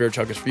Most Sober Beer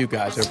Chug is for you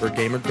guys over at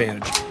Gamer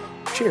Advantage.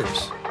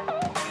 Cheers.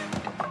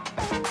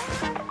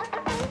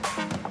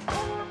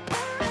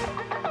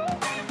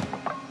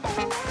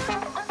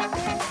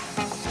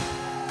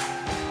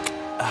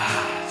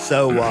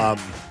 So,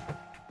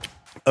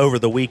 over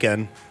the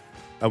weekend,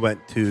 I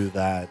went to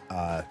that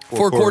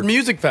Four Chord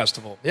Music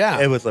Festival. Yeah.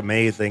 It was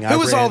amazing. Who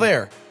was all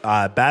there?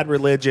 Bad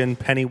Religion,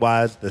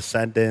 Pennywise,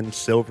 Descendants,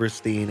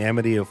 Silverstein,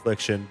 Amity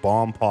Affliction,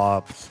 Bomb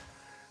Pops,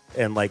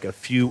 and like a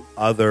few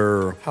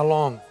other. How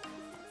long?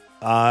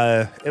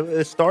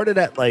 It started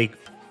at like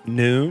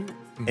noon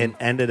and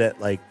ended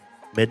at like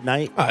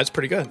midnight. Oh, that's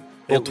pretty good.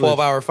 It Little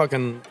 12-hour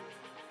fucking...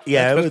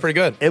 Yeah, That's pretty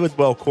good. It was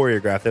well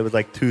choreographed. It was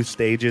like 2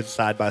 stages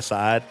side by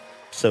side.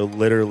 So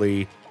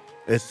literally,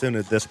 as soon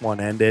as this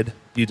one ended,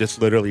 you just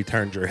literally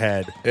turned your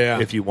head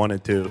if you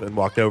wanted to and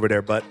walked over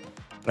there. But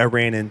I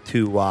ran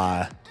into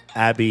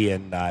Abby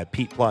and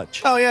Pete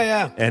Plutch. Oh,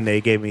 yeah. And they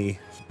gave me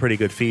some pretty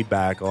good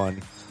feedback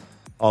on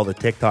all the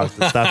TikToks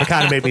and stuff. It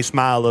kind of made me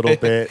smile a little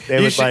bit.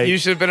 It was like you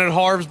should have been at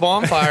Harv's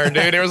bonfire,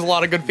 dude. There was a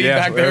lot of good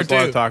feedback there there's a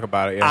lot too. to talk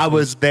about it. Yeah. I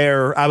was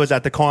there. I was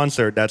at the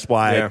concert. That's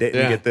why Yeah. I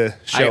didn't get to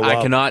show I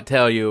up. cannot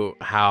tell you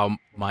how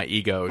my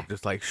ego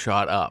just like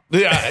shot up.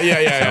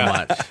 Yeah. So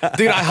much.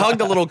 Dude, I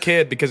hugged a little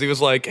kid because he was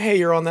like, "Hey,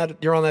 you're on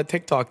that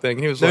TikTok thing."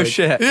 And he was no like,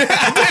 shit.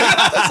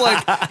 I was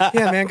like,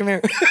 "Yeah, man, come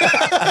here."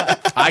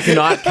 I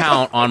cannot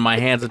count on my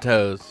hands and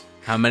toes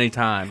how many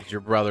times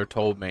your brother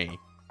told me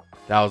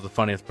that I was the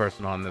funniest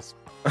person on this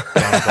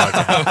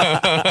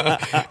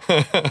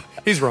podcast.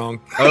 He's wrong.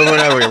 Over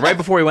and over again, right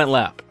before he went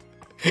left.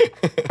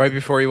 Right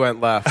before he went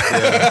left. Yeah.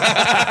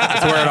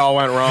 That's where it all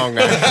went wrong.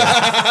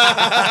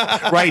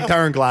 Actually. Right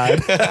turn,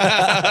 Glide.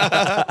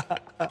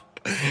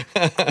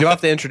 You'll have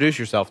to introduce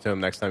yourself to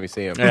him next time you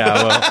see him.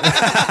 Yeah,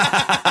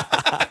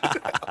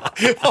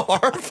 well,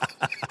 Harv.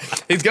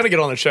 He's gonna get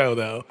on the show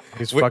though.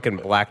 He's fucking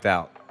blacked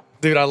out.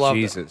 Dude, I love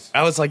Jesus. it.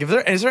 I was like,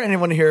 is there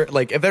anyone here?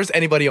 Like, if there's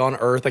anybody on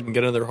Earth that can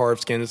get under their Harv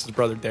skin, it's his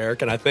brother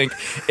Derek. And I think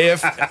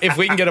if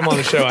we can get him on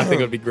the show, I think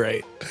it would be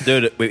great.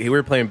 Dude, we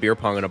were playing beer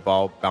pong and a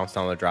ball bounced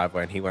down the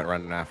driveway and he went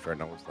running after it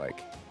and I was like,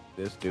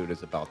 this dude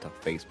is about to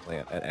face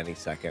plant at any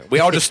second. We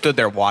all just stood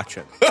there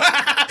watching.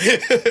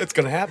 It's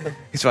gonna happen.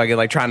 He's fucking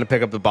like trying to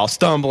pick up the ball,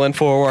 stumbling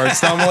forward,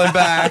 stumbling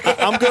back.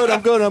 I'm good.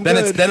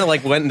 Then it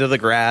like went into the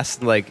grass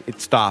and like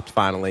it stopped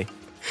finally.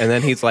 And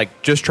then he's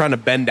like just trying to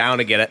bend down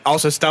to get it.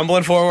 Also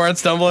stumbling forward,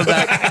 stumbling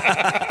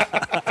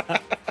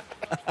back.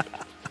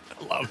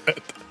 Love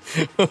it.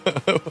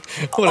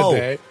 What a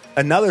day.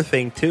 Another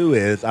thing too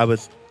is I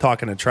was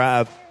talking to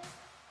Trav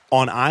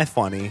on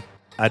iFunny.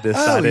 I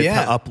decided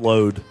yeah. to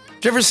upload.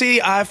 Did you ever see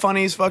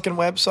iFunny's fucking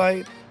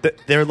website?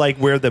 They're like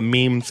where the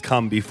memes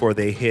come before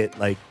they hit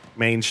like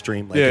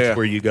mainstream. Like Yeah, it's yeah.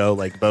 where you go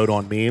like vote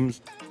on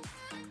memes.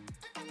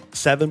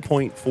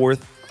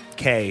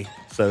 7.4K,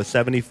 so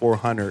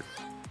 7,400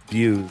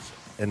 views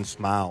and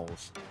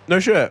smiles No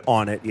shit.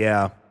 on it.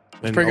 Yeah,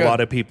 and pretty a good. lot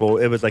of people.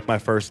 It was like my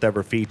first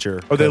ever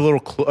feature. Are they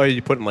little? Are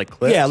you putting like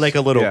clips? Yeah, like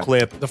a little Yeah.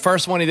 clip. The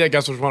first one he did,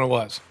 guess which one it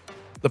was?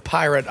 The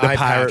pirate The eye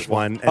pirate patch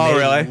one. And Oh, they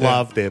really?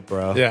 Loved it,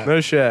 bro. Yeah. No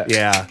shit.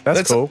 Yeah.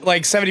 That's cool.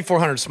 Like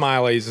 7,400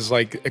 smileys is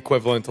like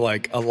equivalent to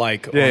like a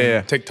like on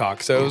yeah.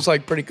 TikTok. So it was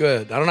like pretty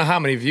good. I don't know how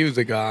many views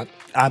it got.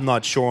 I'm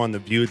not sure on the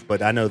views,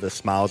 but I know the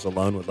smiles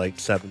alone with like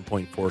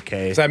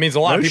 7.4K. So that means a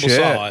lot No of people shit.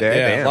 saw it. Yeah,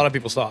 Yeah, damn. a lot of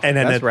people saw it. And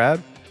then That's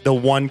rad. the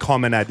one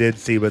comment I did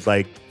see was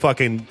like,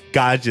 fucking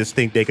guys just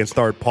think they can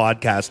start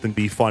podcast and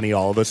be funny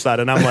all of a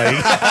sudden. I'm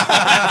like,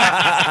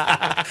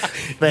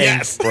 thanks,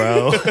 Yes.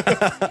 bro.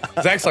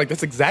 Zach's like,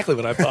 that's exactly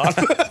what I thought.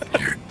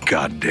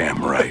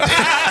 Goddamn right.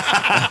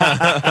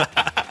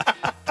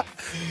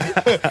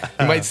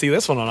 You might see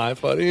this one on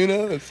iPhone. Who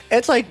knows?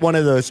 It's like one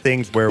of those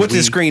things where What's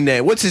his screen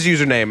name? What's his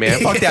username, man?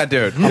 Fuck that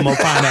dude. I'm gonna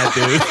find that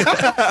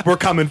dude. We're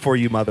coming for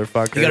you,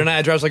 motherfucker. You got an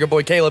address like your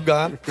boy Caleb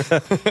got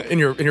in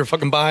your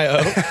fucking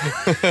bio.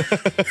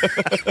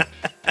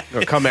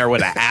 Gonna come there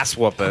with an ass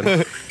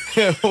whooping.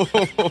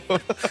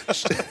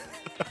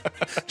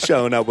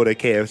 Showing up with a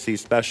KFC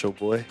special,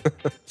 boy.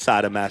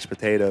 Side of mashed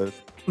potatoes.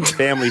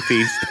 Family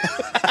feast.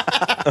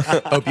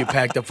 Hope you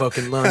packed a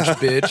fucking lunch,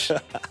 bitch.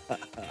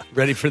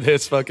 Ready for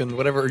this fucking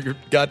whatever your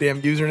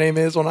goddamn username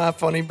is on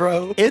iFunny,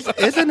 bro?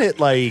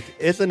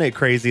 Isn't it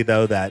crazy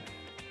though that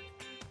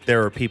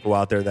there are people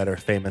out there that are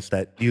famous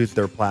that use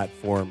their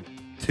platform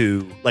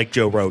to, like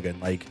Joe Rogan,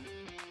 like,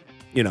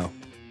 you know,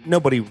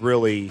 nobody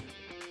really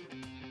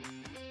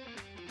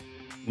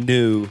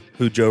knew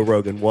who Joe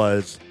Rogan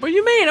was. what do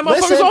you mean? I'm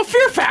Listen. on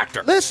Fear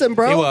Factor. Listen,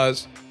 bro. He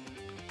was.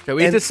 Okay,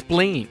 we had And- the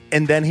spleen.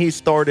 And then he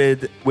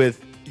started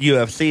with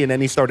UFC, and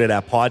then he started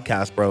that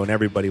podcast, bro, and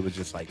everybody was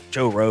just like,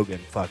 Joe Rogan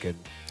fucking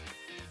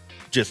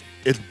just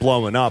is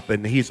blowing up,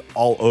 and he's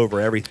all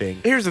over everything.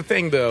 Here's the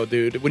thing, though,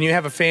 dude. When you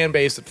have a fan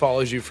base that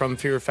follows you from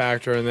Fear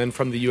Factor and then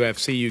from the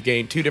UFC, you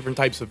gain two different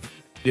types of,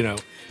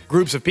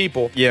 groups of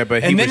people. Yeah,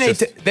 but he and then was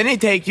they just- then they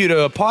take you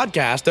to a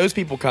podcast. Those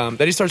people come.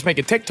 Then he starts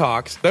making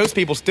TikToks. Those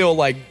people still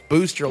like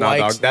boost your No,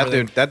 likes.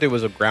 dog, that dude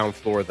was a ground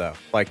floor though.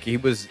 Like he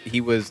was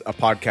a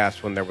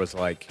podcast when there was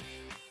like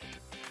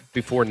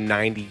before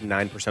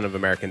 99% of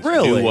Americans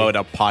Really? knew what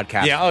a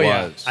podcast Yeah, oh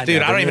yeah, was. I dude.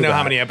 never I don't even knew know how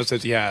that. many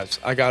episodes he has.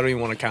 I don't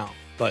even want to count,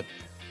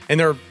 and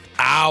they're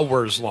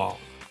hours long.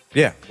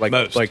 Yeah, like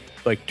Most. like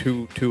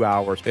 2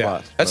 hours Yeah,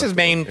 plus. that's his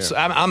main.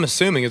 Yeah. I'm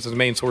assuming it's his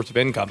main source of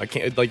income. I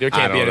can't like there I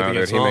can't be don't know,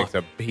 anything dude.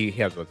 else. He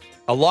has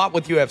A lot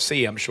with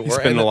UFC, I'm sure. he's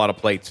spinning And a lot of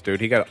plates, dude.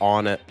 He got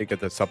On It. He got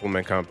the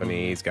supplement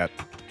company. He's got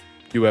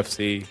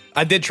UFC.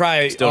 I did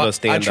try. Still does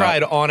stand I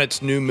tried up. On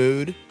Its New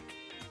Mood,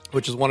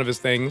 which is one of his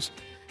things,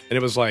 and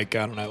it was like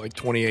I don't know, like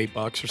 $28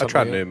 or something. I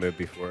tried like New that. Move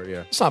before.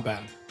 Yeah, It's not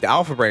bad. the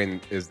Alpha Brain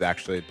is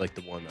actually like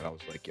the one that I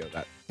was like, yo,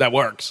 That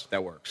works.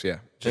 that works. Yeah,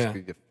 just Yeah.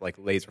 be like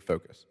laser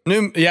focus.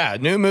 New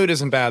Mood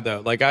isn't bad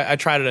though. Like I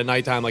tried it at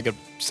nighttime, like it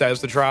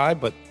says to try,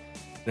 but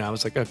I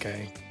was like,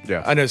 okay,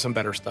 Yeah. I know some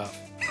better stuff.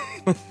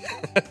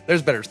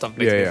 There's better stuff that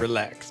makes Yeah, me yeah.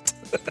 relaxed.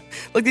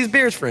 Like these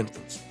beers, for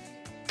instance.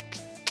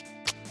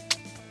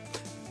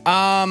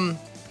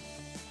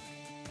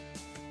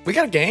 We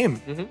got a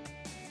game.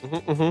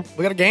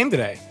 We got a game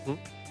today.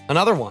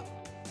 Another one.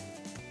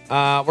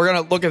 We're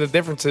going to look at the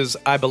differences,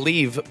 I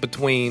believe,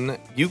 between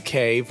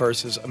UK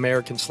versus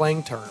American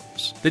slang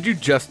terms. Did you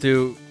just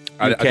do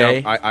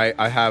UK?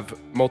 I have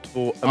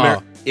multiple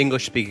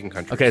English speaking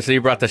countries. Okay, so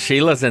you brought the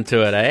Sheilas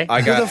into it, eh?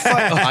 I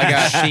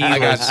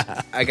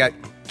got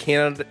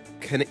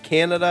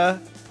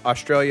Canada,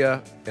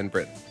 Australia, and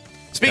Britain.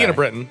 Speaking of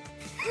Britain,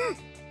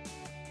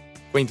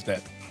 Queen's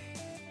dead.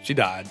 She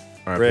died.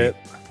 Rip.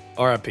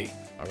 R.I.P.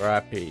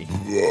 R.I.P.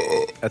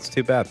 That's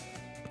too bad.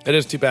 It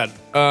is too bad.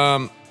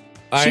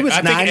 She was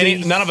I 90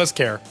 think none of us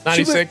care.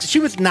 96. She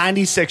was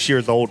 96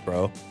 years old,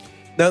 bro.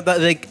 No,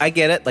 I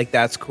get it. Like,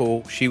 that's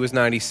cool. She was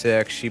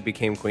 96. She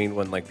became queen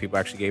when like people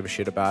actually gave a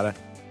shit about it.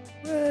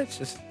 Let's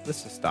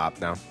just stop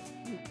now.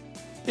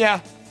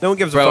 Yeah. No one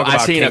gives a Bro, fuck I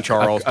about seen King a-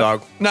 Charles,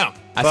 dog. No.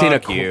 I seen a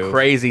Fuck you.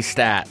 crazy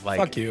stat. Like,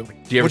 Fuck you. Do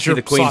you ever What's see your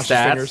the Queen's sausage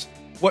stats? fingers?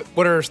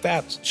 What are her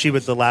stats? She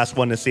was the last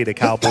one to see the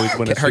Cowboys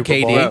win a Her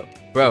Super Bowl. KD.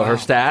 Bro, her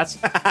stats.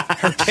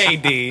 Her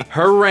KD.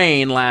 Her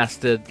reign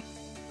lasted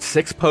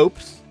 6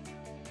 popes,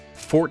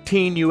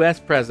 14 U.S.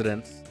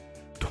 presidents,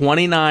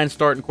 29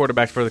 starting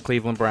quarterbacks for the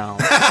Cleveland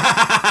Browns.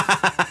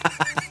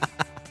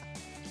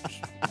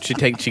 She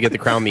get the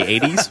crown in the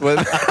 80s?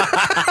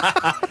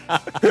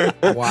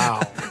 What?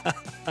 Wow.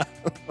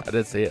 I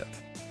did see it.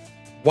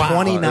 Wow.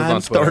 29 It was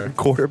on starting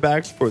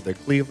quarterbacks for the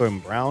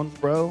Cleveland Browns,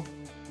 bro.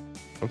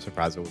 I'm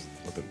surprised it was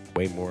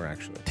way more,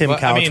 actually. Tim Well,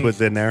 I Couch mean-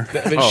 was in there.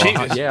 I mean,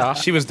 Oh, yeah.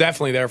 She was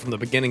definitely there from the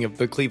beginning of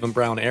the Cleveland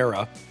Brown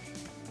era,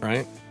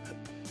 right?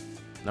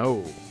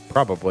 No.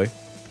 Probably.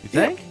 You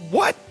think?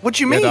 What? What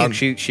you Yeah, mean? dog,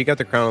 she got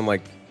the crown in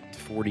like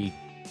 40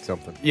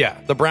 something. Yeah,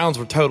 the Browns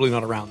were totally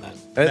not around then.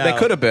 They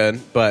could have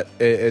been, but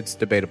it's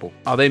debatable.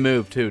 Oh, they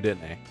moved too,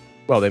 didn't they?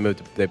 Well, they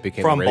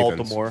became From the Ravens.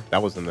 Baltimore.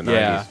 That was in the 90s.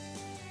 Yeah.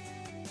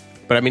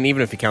 But I mean,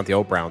 even if you count the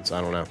old Browns,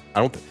 I don't know. I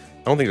don't think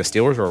the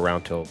Steelers were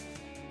around till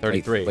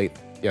 33. late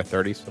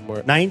 30s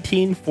somewhere.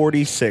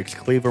 1946,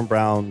 Cleveland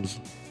Browns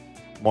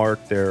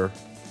marked their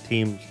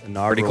team's Pretty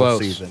inaugural close.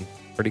 season.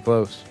 Pretty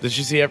close. Did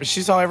she see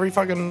she saw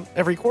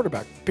every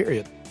quarterback,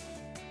 period.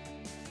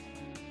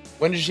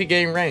 When did she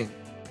gain reign?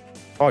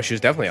 Oh, she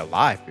was definitely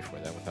alive before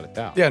that, without a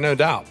doubt. Yeah, no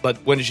doubt. But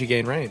when did she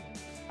gain reign?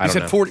 I You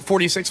don't said know.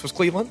 46 was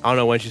Cleveland? I don't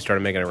know when she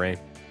started making it rain.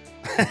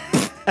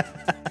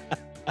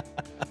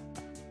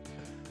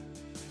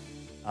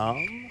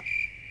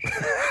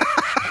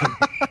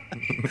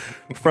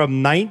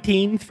 From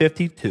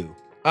 1952.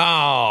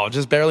 Oh,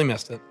 just barely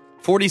missed it.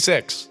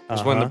 46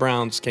 was when the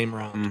Browns came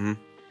around. Mm-hmm.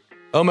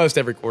 Almost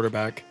every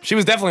quarterback. She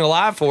was definitely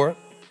alive for it.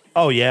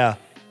 Oh, yeah.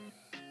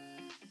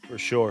 For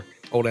sure.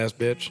 Old ass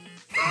bitch.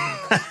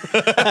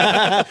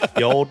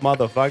 The old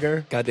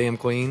motherfucker. Goddamn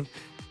queen.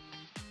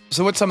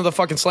 So what's some of the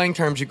fucking slang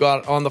terms you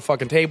got on the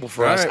fucking table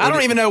for us? right, I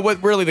don't even know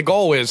what really the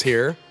goal is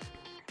here.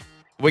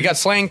 We got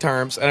slang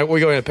terms, and we're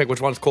going to pick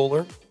which one's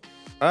cooler.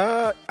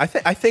 I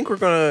think we're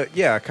gonna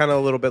kind of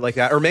a little bit like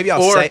that, or maybe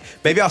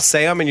I'll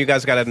say them, and you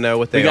guys got to know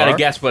what they We got are. to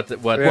guess what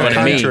it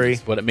country.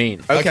 means. What it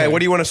means. Okay, what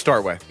do you want to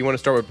start with? You want to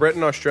start with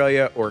Britain,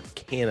 Australia, or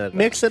Canada?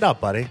 Mix it up,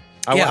 buddy.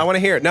 I want to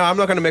hear it. No, I'm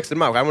not going to mix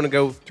them up. I want to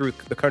go through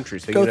the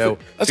countries. So Go you know.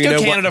 through- Let's so you go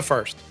know what- Canada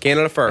first.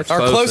 Canada first. Our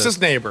Closest.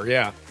 closest neighbor,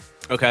 yeah.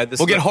 Okay,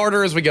 We'll get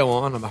harder as we go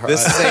on.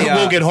 This is a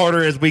We'll get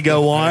harder as we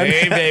go on.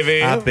 Hey,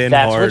 baby. I've been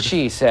That's hard. what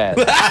she said.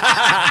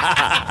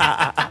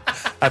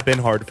 I've been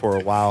hard for a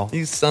while.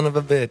 You son of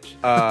a bitch.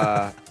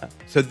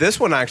 So this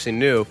one I actually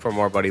knew from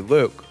our buddy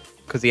Luke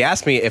because he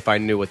asked me if I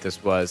knew what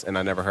this was, and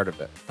I never heard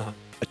of it.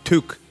 A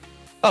toque.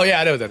 Oh,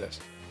 yeah, I know what that is.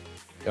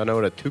 Y'all know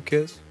what a toque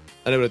is?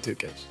 I know what a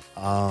toque is.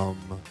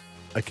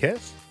 A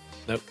kiss?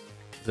 Nope.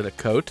 Is it a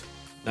coat?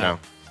 No.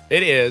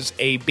 It is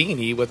a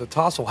beanie with a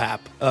tassel ball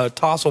Just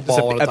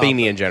on a top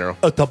beanie of in general.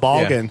 A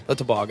toboggan. it. A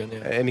toboggan, yeah.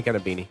 Any kind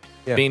of beanie.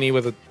 Yeah. Beanie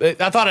with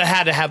a... I thought it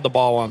had to have the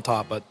ball on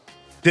top, but...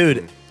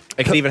 Dude,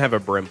 It can even have a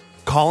brim.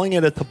 calling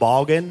it a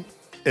toboggan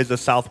is a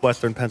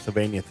southwestern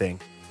Pennsylvania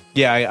thing.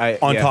 Yeah, I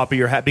On top of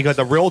your hat. Because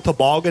a real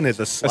toboggan is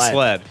a a sled.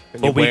 sled.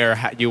 And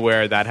But you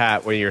wear that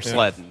hat when you're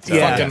sledding. So.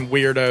 Yeah. Fucking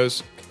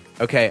weirdos.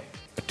 Okay,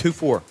 a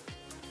 2-4.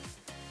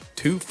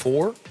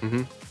 2-4?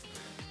 Mm-hmm.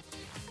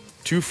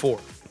 2-4.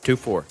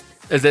 2-4.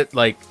 Is it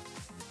like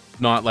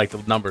not like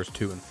the numbers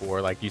 2 and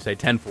 4? Like you say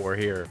 10-4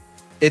 here.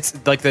 It's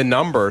like the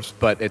numbers,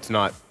 but it's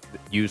not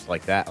used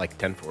like that, like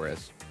 10-4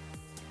 is.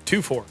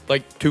 2-4.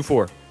 Like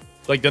 2-4.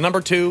 the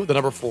number 2, the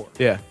number 4.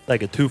 Yeah,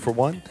 Like a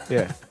 2-for-1.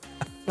 yeah.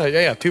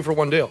 Yeah, 2 for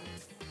 1 deal.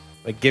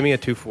 Like, give me a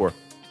 2-4.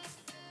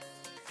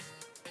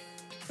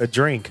 A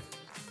drink.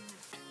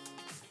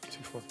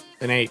 2-4.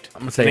 An 8. I'm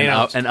gonna say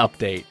an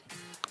update.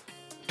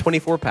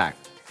 24-pack.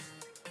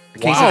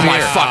 Oh my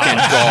fucking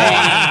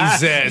god!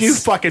 Jesus. You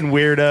fucking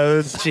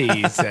weirdos.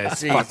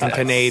 Jesus. Fucking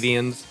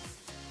Canadians.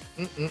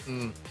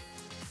 I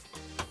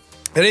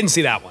didn't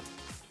see that one.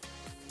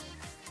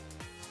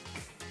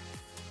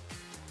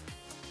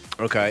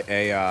 Okay,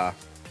 a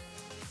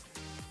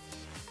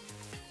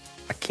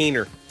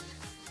keener.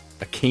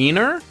 A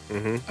keener?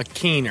 A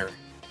keener.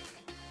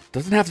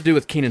 Doesn't have to do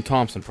with Keenan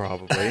Thompson,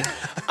 probably.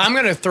 I'm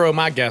going to throw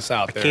my guess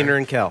out there. Keener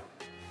and Kel.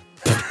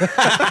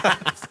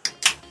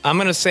 I'm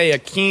going to say a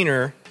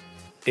keener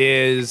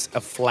is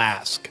a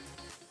flask.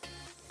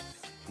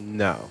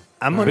 No.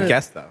 I'm Good gonna-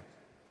 guess though.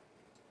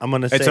 I'm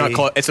gonna say It's not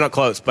close. It's not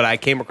close, but I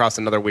came across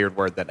another weird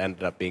word that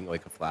ended up being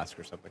like a flask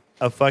or something.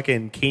 a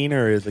fucking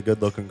keener is a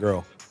good looking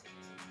girl.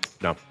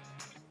 No.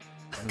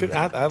 Good,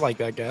 I like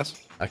that guess.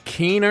 A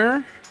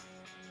keener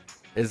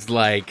is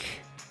like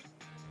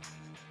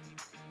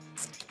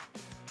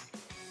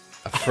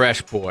a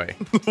fresh boy.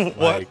 What?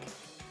 Like,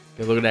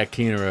 you look at that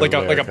keener Like a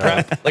over there,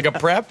 prep, like a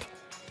prep,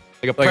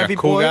 like a Like preppy a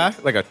cool boy? guy?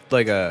 Like a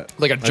like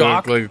a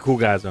jock, like a cool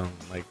guy zone.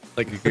 Like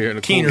you're in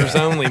a cool Keener's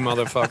guy. only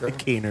motherfucker.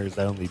 Keener's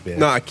only bitch.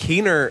 No, a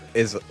keener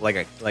is like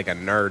a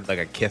nerd, like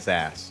a kiss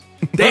ass.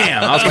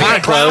 Damn, I was kind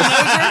of close.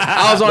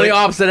 I was on the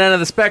opposite end of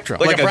the spectrum.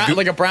 Like, Like a,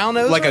 like a brown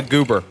nose, Like a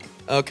goober.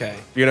 okay,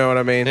 You know what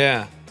I mean?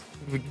 yeah,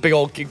 big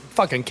old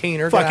fucking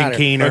Keener, get Fucking outta here.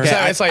 Keener. Okay,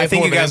 Okay, it's like I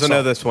think more you of an guys will know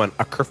insult. this one.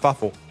 A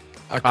kerfuffle.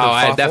 A Oh,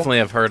 I kerfuffle? definitely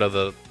have heard of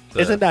the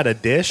Isn't that a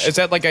dish? Is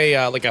that like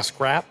a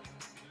scrap?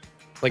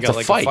 Like It's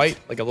a fight. a fight,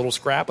 like a little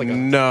scrap, like a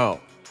No.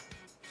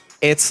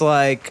 It's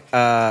like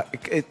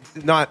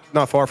not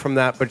far from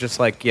that, but just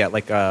like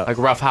like like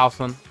rough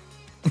housing.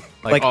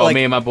 Like- Like, like-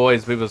 me and my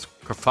boys, we was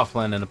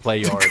kerfuffling in the play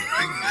yard.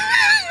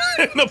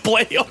 in the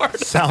play yard,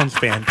 Sounds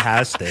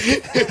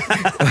fantastic.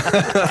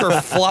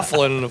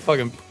 fluffling in the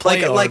fucking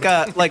play yard.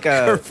 like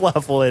a Or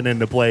fluffling in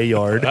the play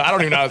yard. I don't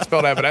even know how to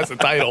spell that, but that's the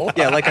title.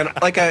 yeah, like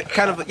a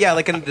kind of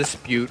like a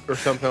dispute or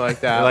something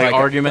like that. Like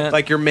argument?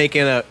 Like you're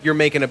making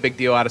a big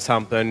deal out of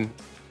something.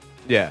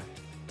 Yeah.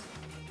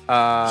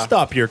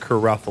 Stop your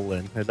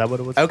kerfuffling. Is that what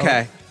it was?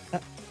 Okay.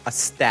 A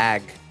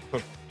stag.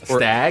 A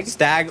stag?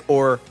 Stag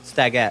or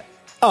stagette.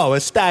 Oh,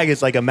 a stag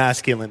is like a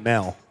masculine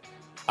male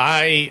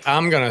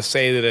I'm gonna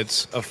say that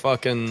it's a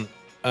fucking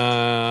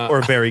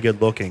or very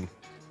good looking.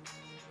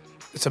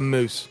 it's a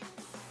moose.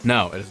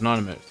 No, it is not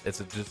a moose.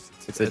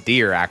 It's a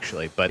deer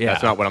actually, but Yeah.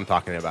 that's not what I'm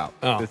talking about.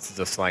 Oh. This is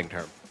a slang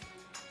term.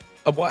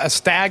 A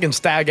stag and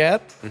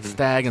stagette.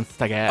 stag and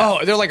stagette. Oh,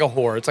 they're like a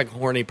whore. It's like a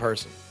horny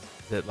person.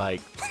 Is it like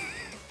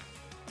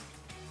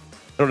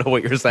I don't know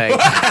what you're saying,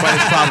 but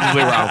it's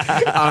probably wrong.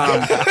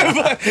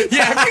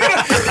 Yeah,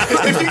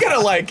 if you gotta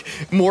like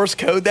Morse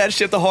code that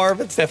shit to Harv,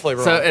 it's definitely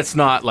wrong. so? It's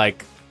not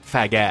like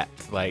faggot.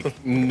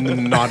 Like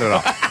Not at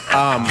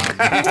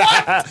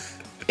all.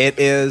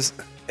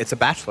 It's a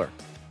bachelor.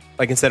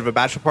 Like instead of a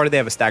bachelor party, they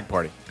have a stag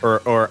party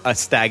or a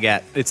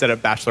stagette instead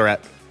of bachelorette.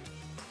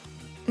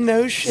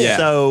 no shit. Yeah.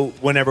 So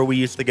whenever we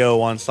used to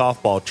go on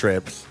softball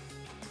trips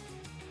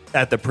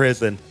at the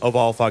prison, of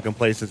all fucking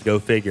places, go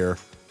figure,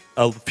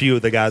 a few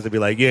of the guys would be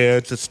like, yeah,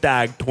 it's a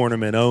stag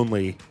tournament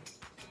only.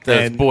 it's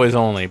And- boys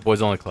only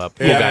club.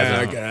 Cool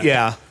guys only.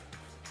 Yeah.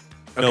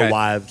 No Okay.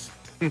 wives.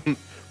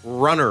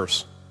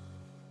 Runners.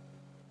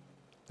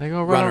 They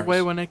go run Runners.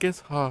 away when it gets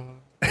hard.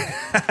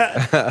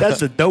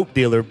 That's a dope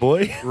dealer,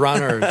 boy.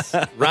 Runners,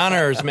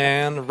 runners,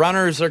 man.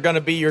 Runners are gonna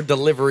be your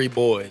delivery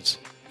boys.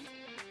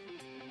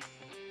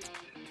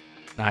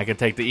 Now, I could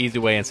take the easy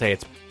way and say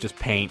it's just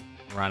paint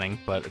running,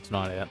 but it's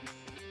not it.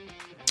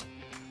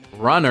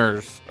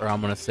 Runners, or I'm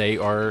gonna say,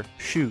 are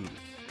shoes.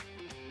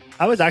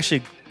 I was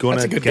actually going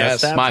That's to a good guess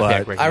guess. that, My but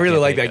pick, Rick. I really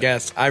can't like take that it.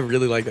 guess. I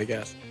really like that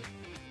guess.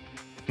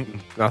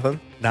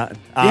 Nothing. not. You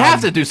have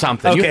to do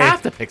something. You okay.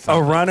 have to pick A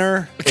something.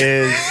 runner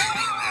is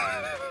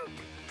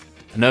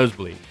A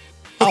nosebleed.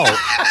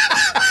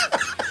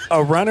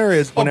 a runner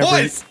is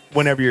boys.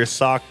 whenever your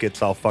sock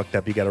gets all fucked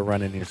up, you got to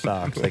run in your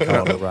socks. They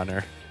call it a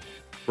runner.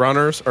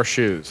 Runners or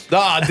shoes.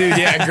 Oh, dude,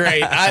 yeah,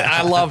 great.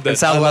 I love In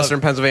this.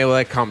 southwestern Pennsylvania,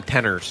 they call them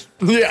tenors.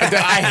 Yeah, dude,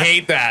 I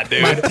hate that,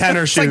 dude. My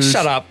tenor It's like, shoes.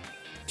 shut up.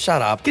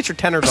 Shut up. Get your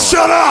tenors on.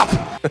 Shut up!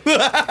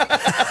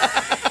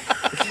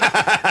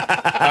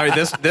 All right,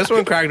 this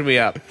one cracked me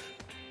up.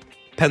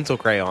 Pencil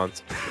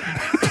crayons.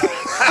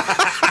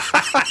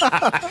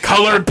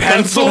 Colored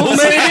pencils,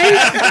 maybe?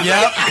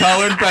 Yep,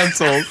 colored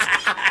pencils.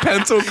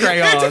 Pencil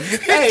crayons.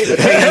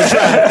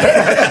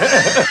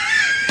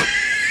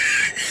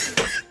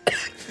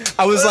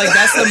 I was like,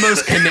 that's the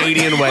most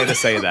Canadian way to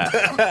say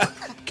that.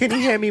 Can you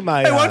hand me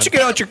my? Hey, why don't you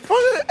get out your?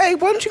 Hey,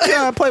 why don't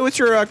you play with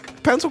your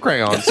pencil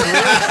crayons?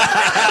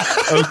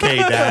 Okay,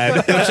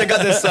 Dad. Check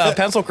out this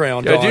pencil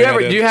crayon. Do you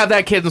drawing I do you have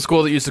that kid in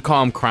school that used to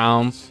call them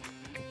crowns?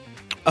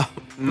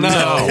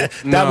 No.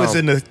 That was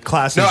in the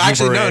classes. No, you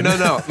actually, were no, in.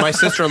 no. My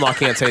sister-in-law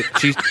can't say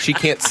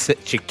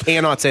she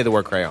cannot say the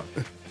word crayon.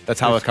 That's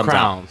how It's it comes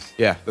crowns. out.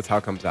 Yeah, that's how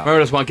it comes out.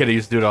 Remember this one kid who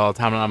used to do it all the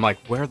time, and I'm like,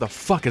 where the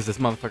fuck is this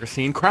motherfucker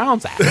seeing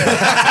crowns at?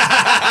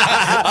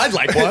 I'd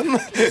like one.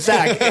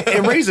 Zach,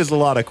 it raises a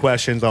lot of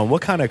questions on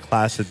what kind of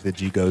classes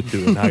did you go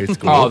to in high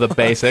school? Oh, the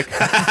basic.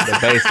 The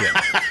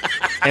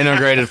basic.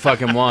 Integrated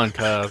fucking one,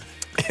 cuz.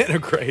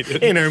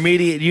 Integrated.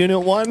 Intermediate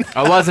unit 1.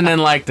 I wasn't in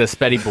like the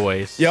Spetty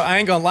Boys. Yo, I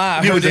ain't gonna lie.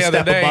 I You heard were the just other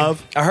step day.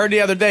 above? I heard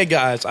the other day,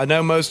 guys. I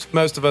know most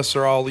of us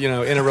are all in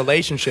a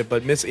relationship,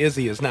 but Miss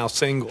Izzy is now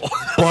single.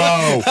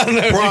 Bro,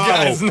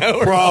 guys know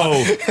her.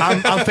 bro.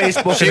 I'm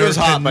Facebooking She her was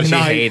hot, but she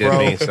tonight, hated bro.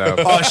 me, so.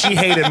 Oh, she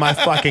hated my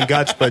fucking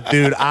guts. But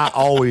dude, I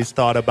always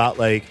thought about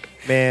like,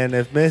 man,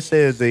 if Miss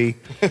Izzy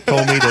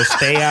told me to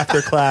stay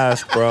after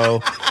class,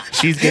 bro,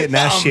 she's getting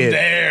that shit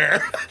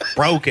There.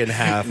 broken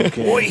half.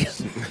 Boy.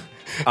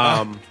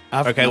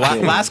 Okay,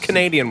 last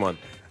Canadian one.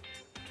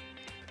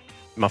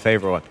 My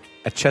favorite one.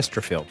 A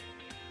Chesterfield.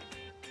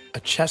 A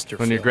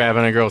Chesterfield. When you're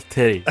grabbing a girl's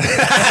titty. Yep.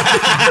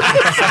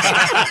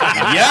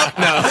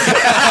 No.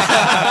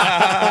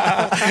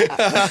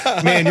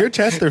 Man, you're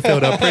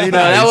Chesterfield up pretty No,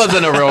 nice. that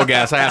wasn't a real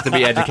guess. I have to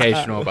be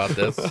educational about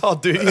this. Oh,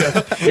 dude.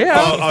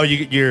 Yeah. Oh,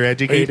 you're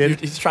educated?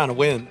 He's trying to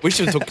win. We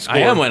should have took a score. I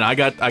am winning. I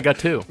got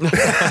 2.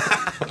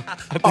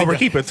 Oh, we're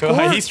keeping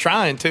score? He's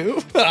trying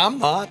to. I'm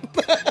not.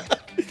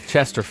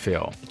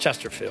 Chesterfield.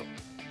 Chesterfield.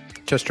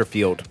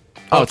 Chesterfield.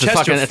 Oh, it's a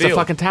Chesterfield.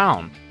 fucking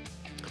town.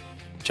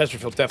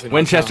 Chesterfield definitely.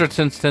 Winchester,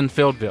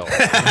 Fieldville.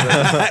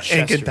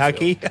 In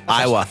Kentucky?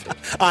 Iowa.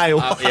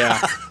 Iowa. Yeah.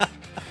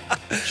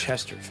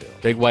 Chesterfield.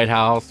 Big white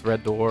house,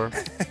 red door,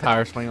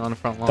 tire swing on the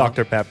front lawn.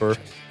 Dr. Pepper.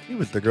 He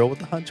was the girl with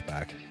the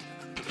hunchback.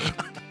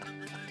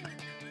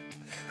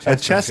 A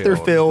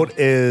Chesterfield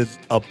is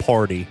a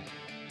party.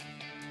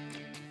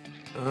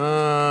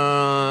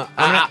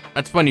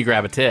 That's when you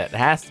grab a tit. It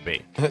has to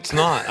be. It's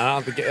not. I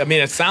don't think. I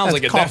mean, it sounds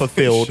That's like a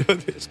Copperfield.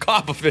 definition. It's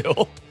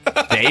Copperfield.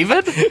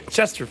 David?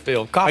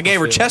 Chesterfield. I gave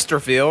her Copperfield.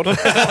 Chesterfield.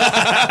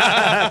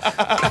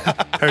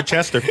 Her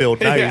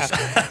Chesterfield, nice.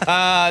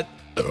 Yeah.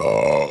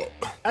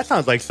 That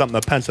sounds like something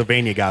a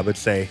Pennsylvania guy would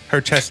say.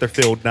 Her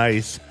Chesterfield,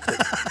 nice. All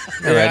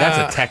right,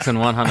 that's a Texan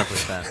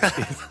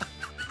 100%.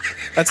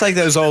 That's like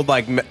those old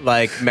like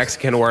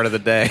Mexican word of the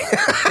day.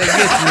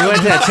 You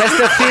went to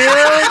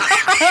Chesterfield?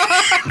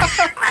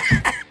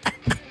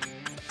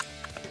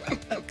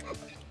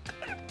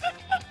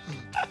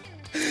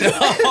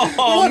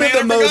 One of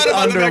the most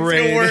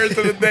underrated words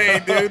of the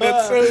day, dude.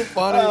 That's so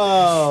funny.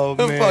 Oh,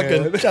 The man.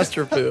 fucking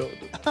Chesterfield.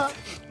 All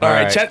right,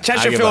 right, I give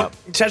Chesterfield. up.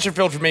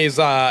 Chesterfield for me is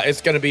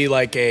it's going to be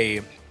like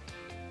a.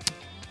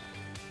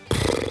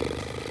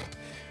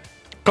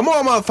 Come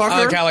on,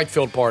 motherfucker. Okay, I like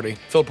Field Party.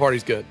 Field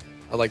Party's good.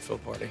 I like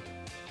Field Party.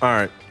 All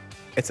right.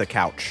 It's a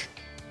couch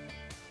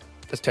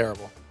That's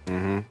terrible.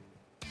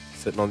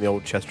 sitting on the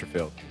old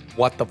Chesterfield.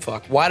 What the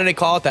fuck? Why do they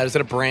call it that? Is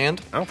it a brand?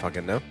 I don't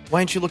fucking know.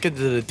 Why didn't you look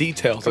into the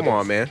details? Come of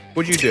on, man.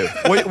 What'd you do?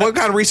 what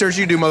kind of research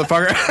you do,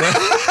 motherfucker?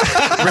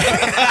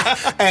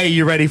 Hey,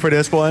 you ready for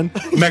this one?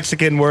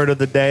 Mexican word of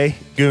the day,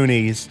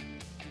 Goonies.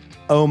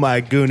 Oh my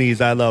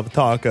Goonies, I love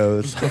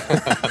tacos.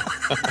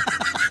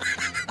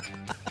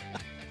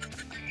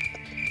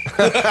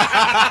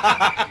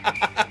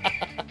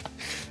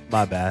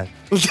 My bad.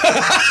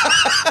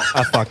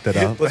 I fucked it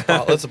up.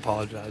 Let's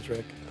apologize,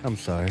 Rick. I'm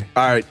sorry.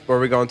 All right. Where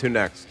are we going to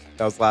next?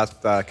 That was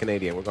last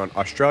Canadian. We're going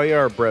Australia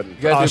or Britain?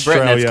 You guys do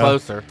Britain, it's Australia.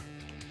 closer.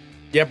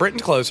 Yeah,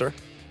 Britain's closer.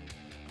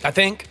 I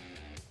think.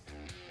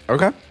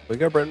 Okay. We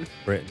go Britain.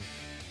 Britain.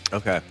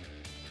 Okay.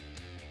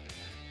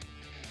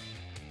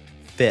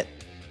 Fit.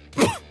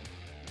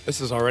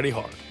 This is already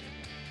hard.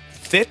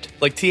 Fit?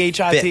 Like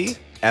T-H-I-T? Fit.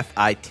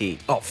 F-I-T.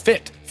 Oh,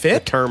 fit. The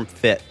Fit? term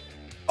fit.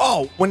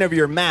 Oh, whenever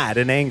you're mad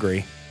and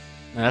angry.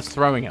 And that's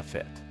throwing a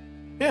fit.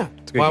 Yeah. a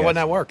good Why guess. wouldn't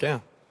that work? Yeah.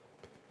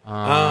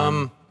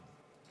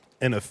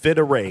 In a fit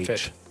of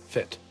rage.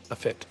 Fit. A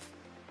fit.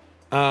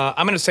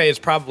 I'm going to say it's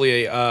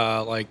probably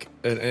like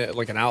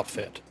an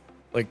outfit.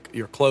 Like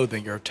your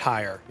clothing, your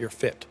attire, your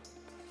fit.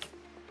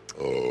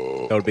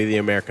 That would be the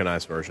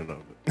Americanized version of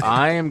it.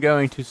 I am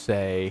going to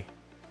say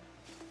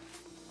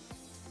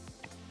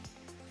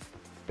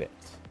fit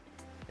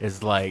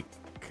is like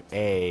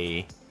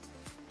a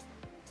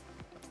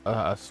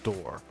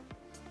store.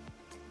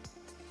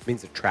 It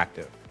means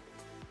attractive.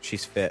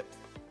 She's fit.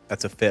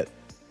 That's a fit.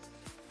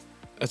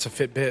 That's a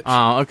fit bitch.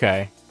 Oh,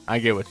 okay. I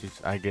get what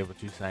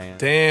you're saying.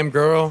 Damn,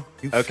 girl.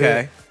 You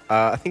Okay. fit.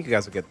 I think you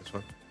guys will get this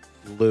one.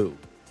 Lube.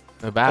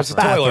 The That's a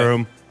bathroom.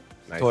 Bathroom.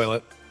 Nice.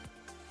 Toilet.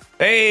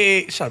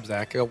 Hey, shut up,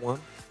 Zach. I got one.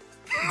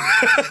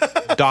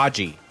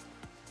 Dodgy.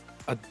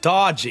 A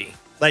dodgy.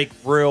 Like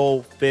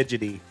real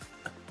fidgety.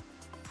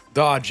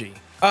 Dodgy.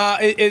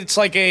 It's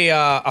like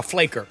a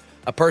flaker.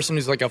 A person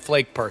who's like a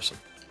flake person.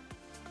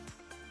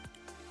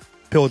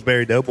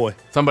 Pillsbury Doughboy.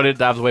 Somebody that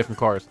dives away from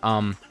cars.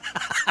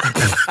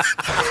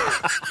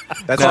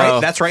 That's No. right.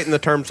 That's right in the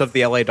terms of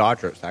the LA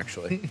Dodgers,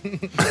 actually.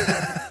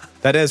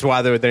 That is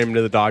why they were named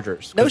the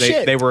Dodgers. 'Cause No they,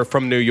 shit. They were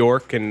from New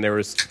York, and there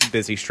was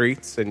busy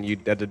streets, and you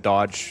had to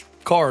dodge.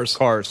 Cars.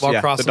 Cars, While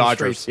yeah, crossing the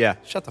Dodgers, streets. yeah.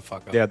 Shut the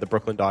fuck up. Yeah, the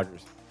Brooklyn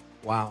Dodgers.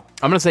 Wow.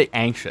 I'm gonna say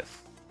anxious.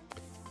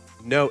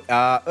 No,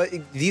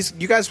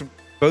 you guys,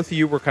 both of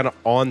you were kind of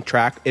on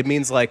track. It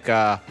means like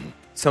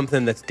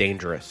something that's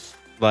dangerous,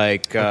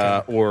 like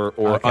or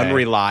Okay.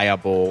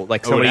 unreliable,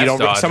 like somebody you that's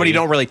don't dodgy. somebody you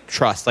don't really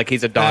trust. Like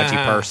he's a dodgy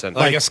person.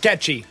 Like a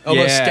sketchy.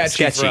 Almost yeah,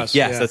 sketchy. For us.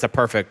 Yes, Yeah. that's a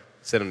perfect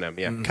synonym.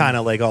 Yeah. Kind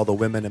of like all the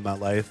women in my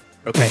life.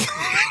 Okay.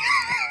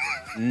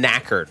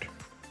 Knackered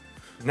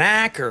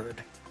knackered.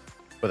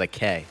 with a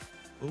K.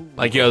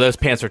 Like, yo, those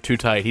pants are too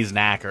tight. He's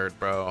knackered,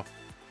 bro.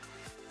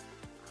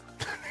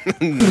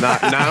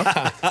 Not,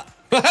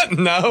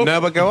 No. no,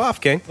 but go off,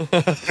 King. A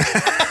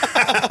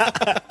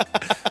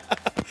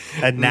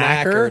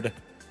knacker?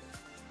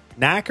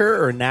 Knacker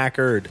or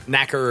knackered?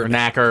 Knackered. Or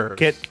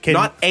knackered. Can,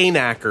 Not a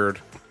knackered.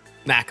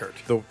 knackered.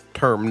 The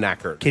term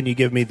knackered. can you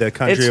give me the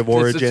country of It's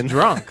origin?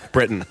 drunk.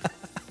 Britain.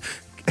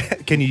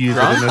 Can you use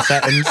it in a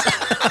sentence?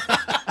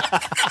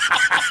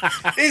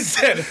 He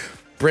said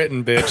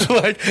Britain, bitch.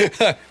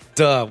 Like,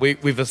 duh.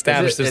 We've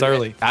established this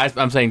early.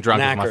 I'm saying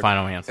drunk is my Knackered.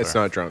 final answer. It's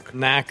not drunk.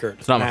 Knackered.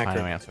 It's not my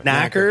final answer.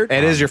 Knackered.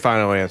 It is your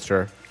final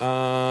answer.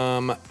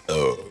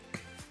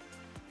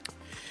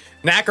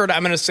 Knackered,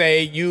 I'm going to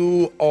say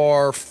you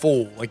are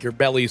full. Like your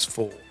belly's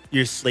full.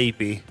 You're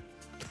sleepy.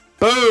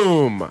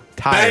 Boom.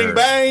 Tired.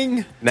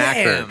 Bang, bang.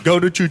 Knackered. Go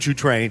to choo-choo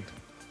train.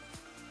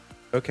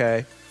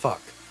 Okay.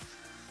 Fuck.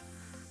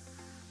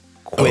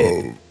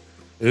 Quid.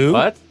 Ooh.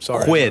 What?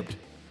 Sorry. Quid.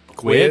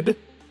 Quid?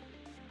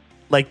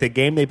 Like the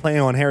game they play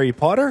on Harry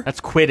Potter?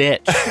 That's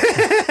Quidditch.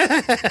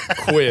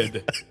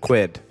 Quid.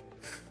 Quid.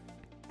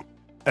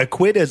 A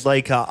quid is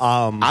like a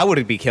I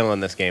would be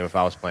killing this game if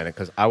I was playing it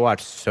because I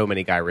watch so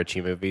many Guy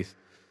Ritchie movies.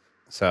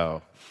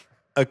 So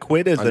a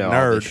quid is I a know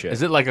all this nerd. shit.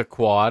 Is it like a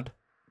quad?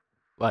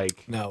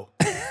 Like No.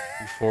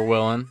 four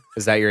wheeling?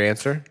 Is that your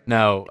answer?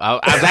 No. I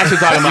was actually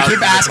talking about.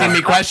 Keep asking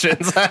me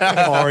questions.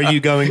 Are you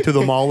going to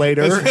the mall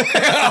later?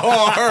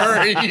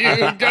 Are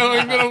you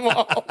going to the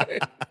mall?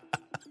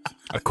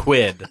 A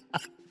quid.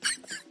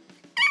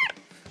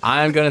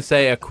 I'm going to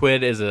say a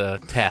quid is a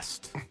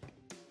test.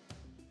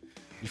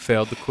 You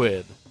failed the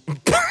quid.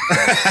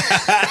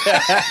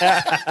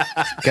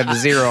 Got a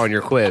 0 on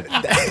your quid.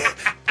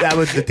 That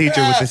was the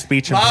teacher with the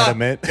speech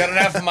impediment. Got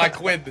enough of my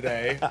quid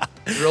today.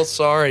 Real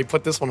sorry.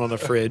 Put this one on the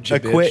fridge. You A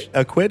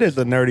bitch. quid is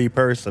a nerdy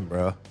person,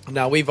 bro.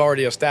 Now we've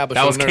already established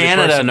That was a nerdy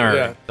Canada person. nerd.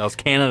 Yeah. That was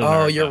Canada Oh,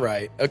 nerd. you're though.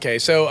 right. Okay,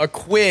 so a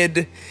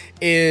quid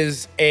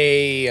is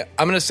I'm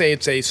going to say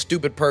it's a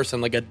stupid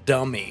person, like a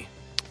dummy.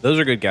 Those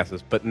are good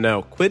guesses, but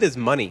no. Quid is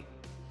money.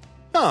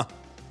 Huh.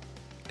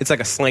 It's like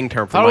a slang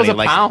term I for thought it was money. a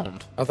like,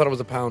 pound. I thought it was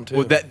a pound too.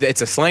 Well,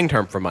 it's a slang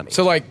term for money.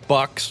 So like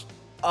bucks.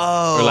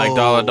 Or like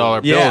dollar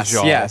bills, yes,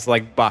 y'all. yes,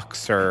 like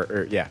bucks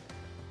or yeah.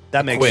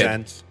 That makes Quid.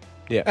 sense.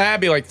 That'd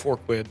be like 4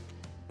 quid.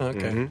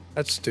 Okay,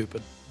 that's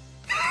stupid.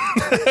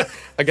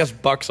 I guess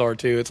bucks are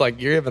too. It's like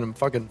you're giving them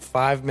fucking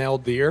 5 male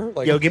deer.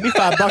 Like, Yo, give me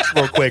 $5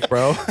 real quick,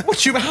 bro.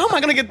 what you? How am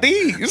I gonna get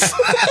these?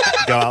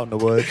 Go out in the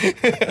woods.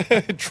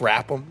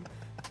 Trap them.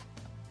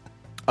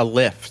 A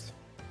lift.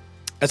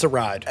 That's a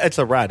ride. It's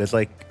a ride. It's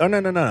like, oh,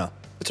 no.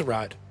 It's a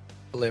ride.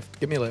 A lift.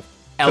 Give me a lift.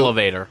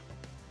 Elevator.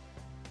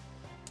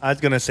 I was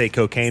going to say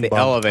cocaine The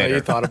bump. Oh, elevator.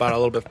 you thought about it a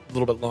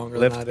little bit longer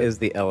Lift than I did. is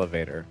the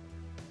elevator.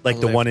 Like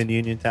the lift. one in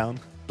Uniontown.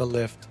 The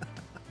lift.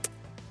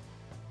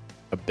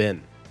 A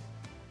bin.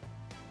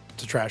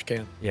 It's a trash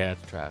can. Yeah,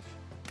 it's trash.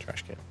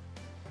 Trash can.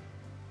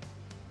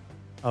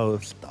 Oh,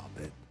 stop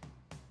it.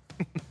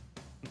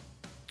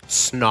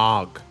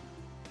 Snog.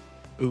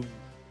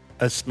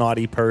 A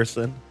snotty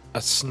person. A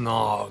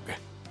snog.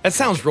 That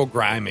sounds real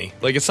grimy.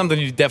 Like it's something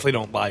you definitely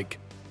don't like.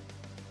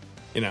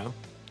 You know?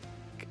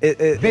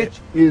 Bitch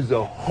is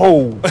a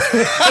hoe.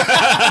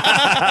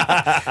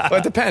 Well,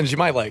 it depends. You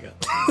might like it.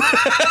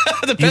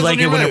 Depends You on like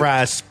it your whenever mood.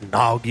 I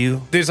snog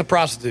you? There's a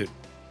prostitute.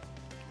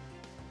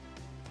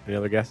 Any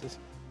other guesses?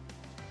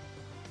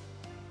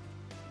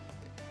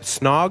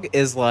 Snog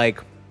is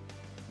like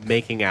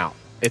making out.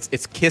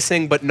 It's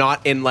kissing, but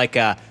not in like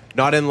a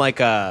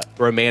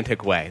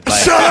romantic way.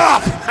 Like, shut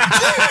up!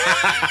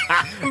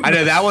 I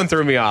know that one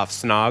threw me off.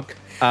 Snog.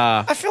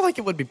 I feel like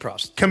it would be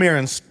prostitute. Come here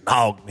and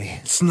snog me.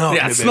 Snog.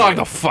 Yeah, me, snog baby.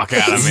 the fuck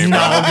out of me, bro.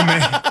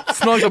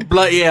 Snog the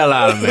bloody hell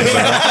out of me,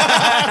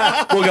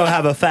 bro. We'll go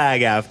have a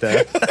fag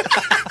after.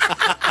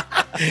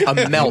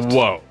 A melt.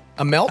 Whoa.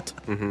 A melt?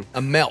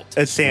 A melt.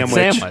 A sandwich.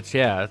 Sandwich,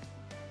 yeah.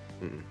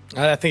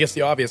 I think it's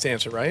the obvious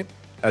answer, right?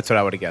 That's what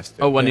I would have guessed.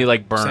 Oh, when you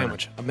like burn.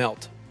 Sandwich. A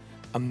melt.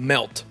 A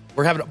melt.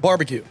 We're having a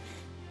barbecue.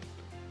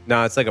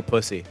 No, it's like a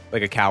pussy,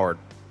 like a coward.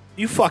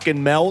 You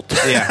fucking melt.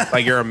 Yeah,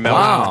 like you're a melt.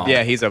 Wow.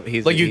 Yeah, he's Like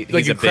you,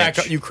 he's a crack,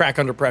 bitch. you crack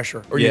under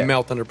pressure, or Yeah. you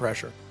melt under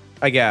pressure.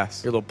 I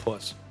guess You're a little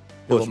puss.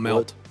 You're a little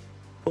melt.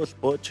 Push,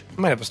 butch.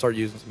 I might have to start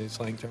using some of these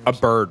slang terms. a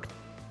bird.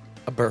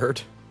 A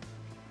bird.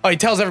 Oh, he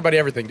tells everybody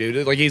everything,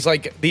 dude. Like he's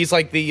like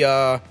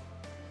the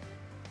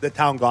The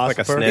town gossip.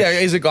 Like a snitch. yeah.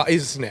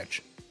 He's a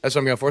snitch. That's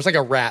what I'm going for. It's like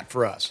a rat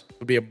for us. It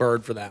would be a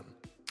bird for them.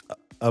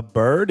 A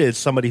bird is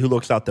somebody who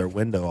looks out their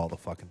window all the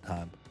fucking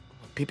time.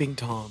 Peeping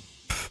Tom.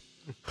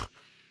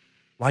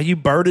 Why you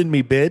birding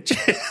me, bitch?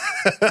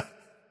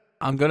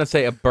 I'm going to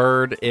say a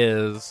bird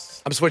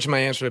is... I'm switching my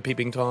answer to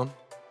Peeping Tom.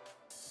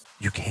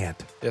 You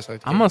can't. Yes, I.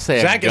 I'm going to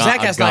say Zach. a gun. Zach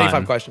has a gun.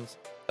 95 questions.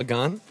 A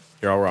gun.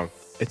 You're all wrong.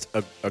 It's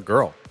a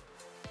girl.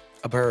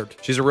 A bird.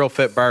 She's a real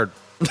fit bird.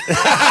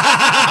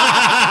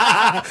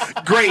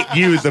 Great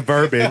use of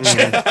verbiage.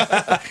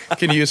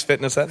 Can you use fit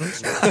in a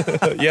sentence?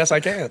 Yes, I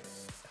can.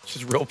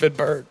 She's a real fit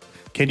bird.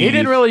 Can He you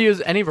didn't use- really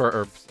use any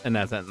verbs in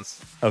that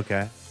sentence.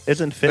 Okay.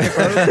 Isn't fit a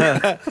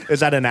verb? Is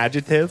that an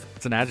adjective?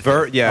 It's an adjective.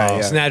 Bird. Yeah, Oh, yeah.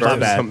 it's an adjective. Verb is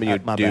My bad. something you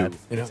My do. bad.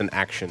 You know? It's an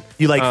action.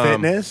 You like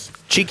fitness?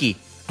 Cheeky.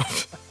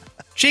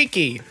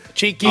 Cheeky.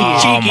 Cheeky. Oh,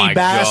 Cheeky my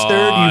bastard,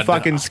 God. you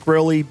fucking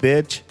squirrely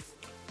bitch.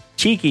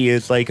 Cheeky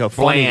is like a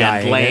funny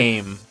guy. Bland,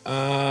 ain't it?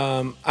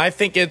 lame. I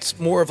think it's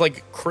more of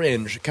like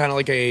cringe, kind of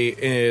like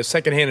a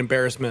secondhand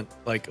embarrassment.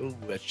 Like, ooh,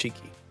 that's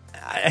cheeky.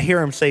 I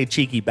hear him say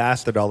cheeky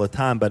bastard all the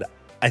time, but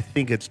I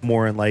think it's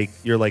more in like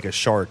you're like a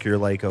shark. You're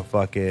like a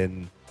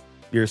fucking.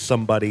 You're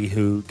somebody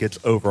who gets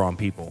over on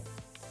people.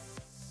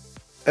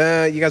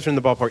 You guys are in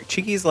the ballpark.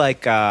 Cheeky's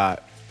like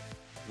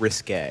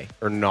risque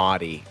or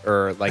naughty,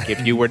 or like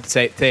if you were to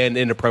say an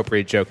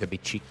inappropriate joke, that'd be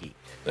cheeky.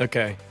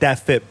 Okay. That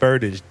fit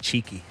bird is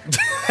cheeky.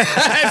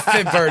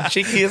 Fit bird,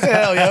 cheeky as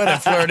hell, yo,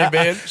 that flirty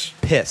bitch.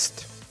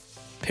 Pissed.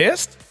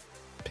 Pissed?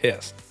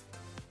 Pissed.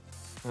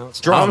 I'm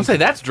gonna say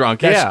that's drunk.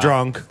 That's yeah.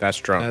 drunk. That's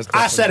drunk. That's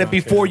I said it definitely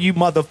before, drunk, you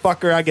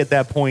motherfucker. I get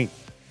that point.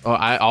 Oh,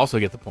 I also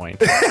get the point.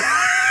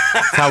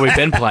 That's how we've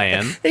been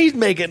playing. He's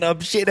making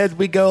up shit as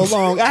we go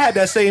along. I had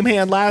that same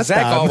hand last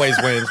Zach time. always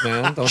wins,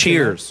 man. Don't you know?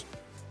 Cheers.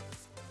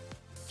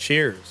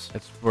 Cheers.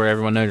 That's where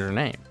everyone knows your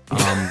name.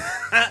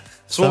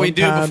 That's what we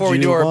do Sometimes before we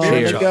you do our want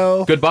beer to chug.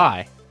 go.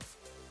 Goodbye.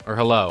 Or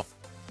hello.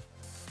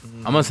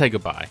 I'm gonna say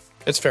goodbye.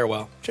 It's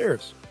farewell.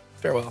 Cheers.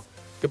 Farewell.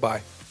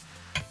 Goodbye.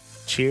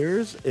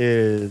 Cheers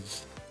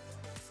is.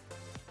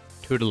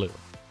 Toodaloo.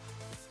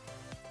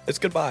 It's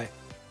goodbye.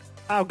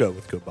 I'll go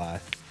with goodbye.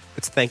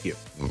 It's thank you.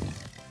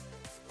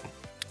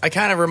 I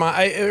kind of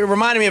it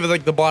reminded me of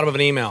like the bottom of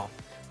an email,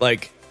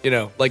 like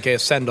like a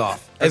send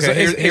off.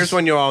 Okay, here's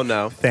one you all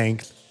know.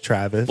 Thanks,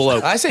 Travis.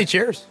 Bloke. I say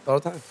cheers all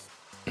the time.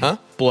 Huh?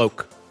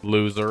 Bloke.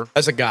 Loser.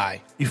 That's a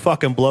guy. You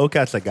fucking bloke.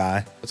 That's a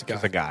guy. That's a guy.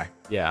 That's a guy.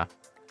 Yeah.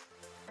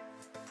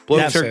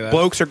 Blokes Say are that.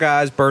 blokes are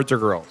guys. Birds are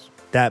girls.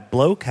 That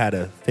bloke had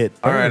a fit.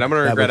 All right, bird I'm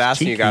gonna that regret was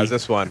asking you cheeky. guys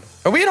this one.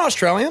 Are we an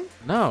Australian?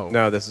 No.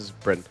 No, this is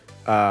Britain.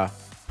 Fag.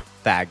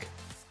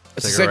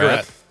 It's a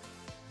Cigarette. cigarette.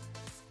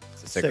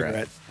 It's a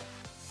cigarette.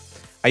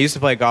 I used to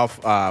play golf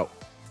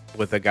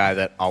with a guy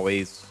that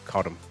always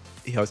called him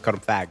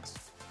fags.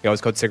 He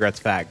always called cigarettes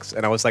fags,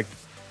 and I was like,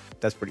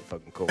 "That's pretty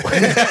fucking cool."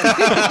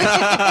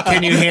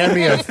 Can you hand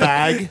me a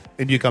fag?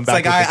 And you come It's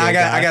back. like with a I good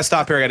got guy? to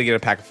stop here. I got to get a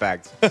pack of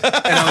fags, and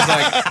I was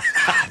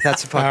like,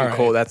 "That's fucking All right.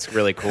 cool. That's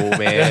really cool,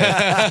 man."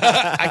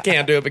 I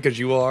can't do it because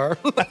you are.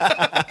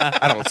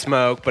 I don't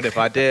smoke, but if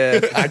I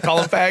did, I call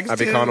them fags. I'd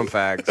be too. calling them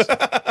fags.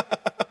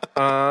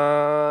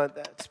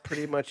 That's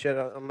pretty much it.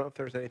 I don't know if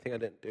there's anything I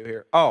didn't do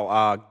here.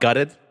 Oh,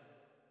 gutted.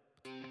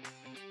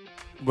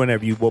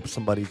 Whenever you whoop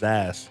somebody's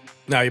ass.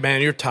 No,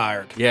 man, you're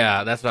tired.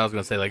 Yeah, that's what I was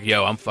gonna say. Like,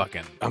 yo, I'm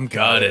fucking. I'm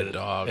gutted,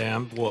 dog. Yeah,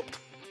 I'm whooped.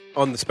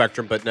 On the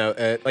spectrum, but no,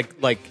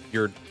 like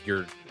you're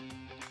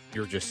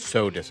just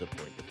so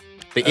disappointed.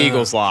 The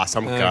Eagles lost.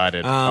 I'm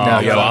gutted. No,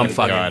 yo, I'm fucking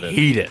fucking gutted.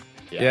 heated.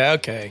 Yeah,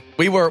 okay.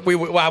 We were.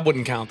 Well, I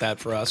wouldn't count that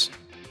for us.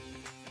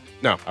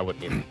 No, I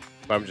wouldn't either.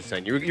 But I'm just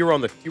saying you were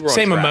on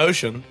Same track.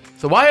 emotion.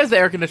 So why is the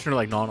air conditioner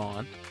like not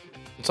on?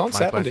 It's on My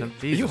 70. question.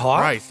 Are you Jesus hot?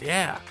 Christ,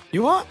 yeah.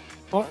 You hot?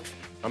 What?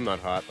 I'm not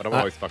hot, but I'm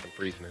always fucking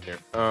freezing in here.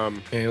 Yeah,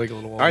 you're like a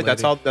little. All right,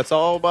 that's all. That's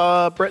all.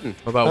 Britain.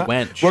 What about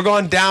wench? We're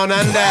going down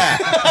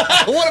under.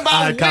 What about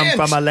I come Lynch?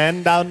 from a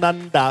land down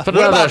under. Put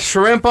another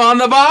shrimp on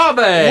the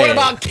barbie. What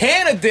about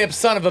Canna Dips,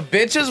 son of a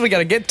bitches? We got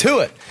to get to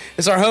it.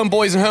 It's our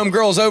homeboys and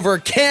homegirls over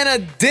at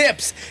Canna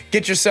Dips.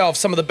 Get yourself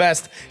some of the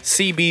best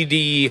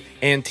CBD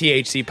and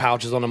THC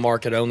pouches on the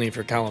market, only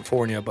for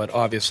California, but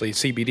obviously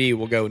CBD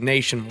will go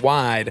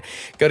nationwide.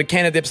 Go to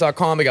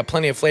cannadips.com. They got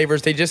plenty of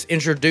flavors. They just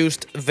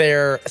introduced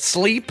their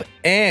sleep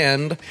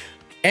and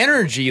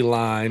energy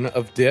line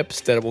of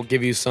dips that will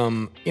give you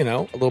some, a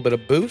little bit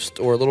of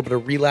boost or a little bit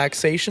of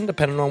relaxation,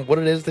 depending on what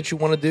it is that you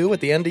want to do at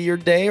the end of your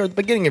day or the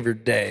beginning of your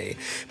day.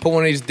 Put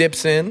one of these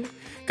dips in.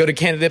 Go to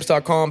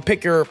cannadips.com,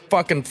 pick your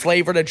fucking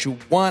flavor that you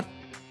want,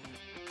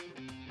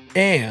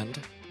 and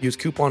use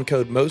coupon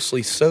code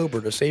Mostly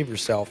Sober to save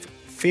yourself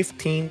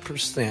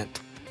 15%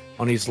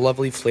 on these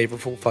lovely,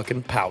 flavorful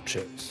fucking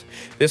pouches.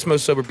 This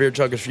Most Sober Beer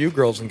Chug is for you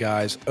girls and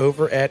guys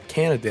over at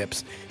Canna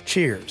Dips.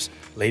 Cheers,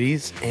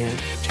 ladies and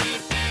gentlemen.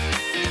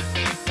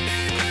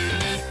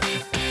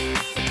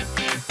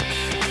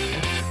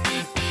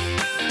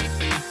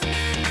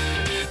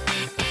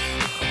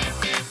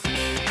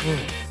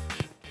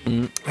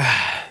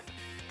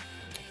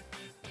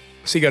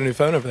 So you got a new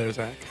phone over there,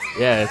 Zach?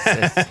 Yeah,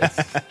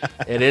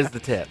 it is the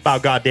tip.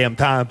 About goddamn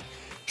time.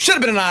 Should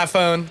have been an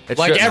iPhone, It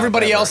like should not,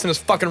 everybody never. else in this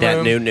fucking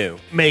That room. new.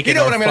 Making You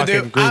know what I'm gonna do?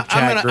 fucking group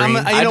chat I'm green.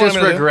 gonna- I You know what just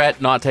I'm gonna do?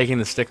 regret not taking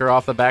the sticker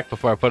off the back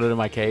before I put it in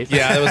my case.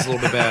 Yeah, that was a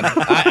little bit bad.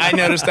 I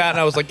noticed that, and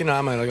I was like, I'm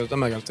not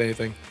gonna say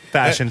anything.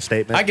 Fashion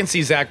statement. I can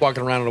see Zach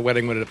walking around at a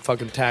wedding with a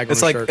fucking tag on It's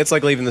his like shirt. it's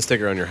like leaving the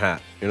sticker on your hat.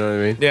 You know what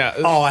I mean? Yeah.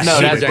 Oh, I No,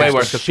 hate that's that way shit.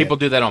 worse because people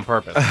do that on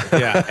purpose.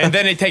 Yeah, and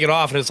then they take it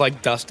off, and it's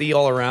like dusty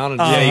all around. And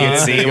Yeah, you can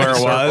can see where it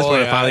was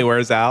when it finally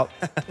wears out.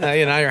 now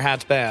your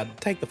hat's bad.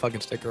 Take the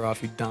fucking sticker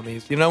off, you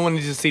dummies. You know when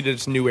you just see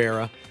this new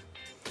era.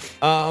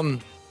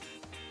 What'd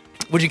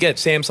you get?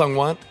 Samsung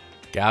what?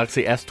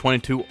 Galaxy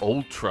S22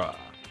 Ultra,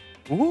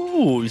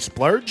 Ooh,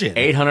 splurging.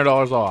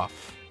 $800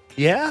 off.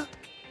 Yeah?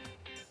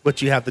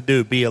 What you have to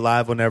do, be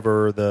alive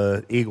whenever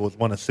the Eagles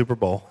won a Super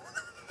Bowl.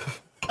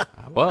 I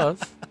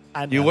was.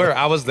 I know. You were.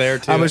 I was there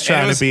too. I was And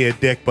trying it to be a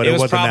dick, but it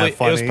wasn't probably, that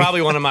funny. It was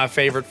probably one of my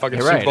favorite fucking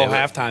You're Super right. Bowl It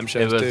was- halftime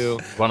shows it was too.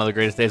 one of the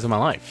greatest days of my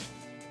life.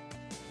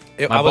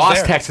 I My was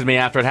boss there. texted me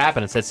after it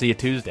happened and said, "See you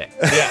Tuesday."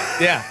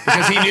 Yeah,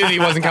 because he knew that he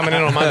wasn't coming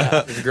in on Monday.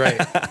 It was great.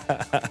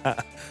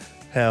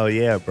 Hell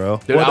yeah, bro.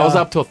 Dude, What, I was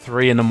up till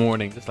 3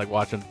 a.m. just like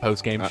watching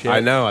post game shit.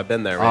 I know. I've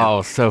been there. Man.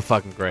 Oh, so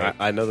fucking great.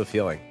 I know the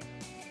feeling.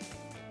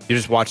 You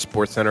just watch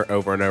SportsCenter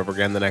over and over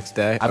again the next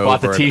day. I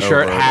bought the over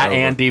T-shirt, over hat, over.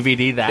 and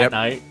DVD that Yep.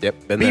 night.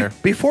 Yep, been there.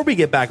 Before we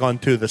get back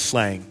onto the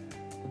slang,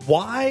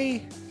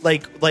 why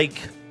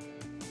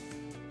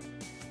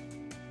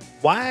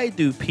why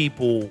do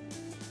people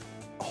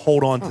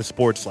hold on to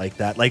sports like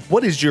that? Like,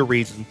 what is your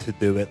reason to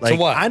do it? Like,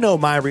 what? I know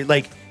my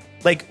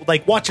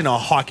like watching a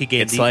hockey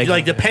game. It's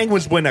like- the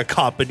Penguins win a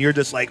cup, and you're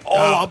just like,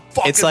 oh, I'm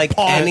fucking. It's like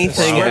pumped.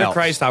 anything Swear to else.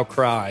 Christ, I'll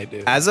cry,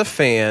 dude. As a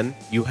fan,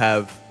 you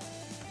have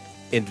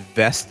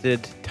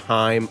invested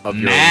time of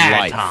your Mad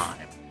life. time.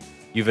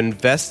 You've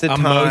invested time.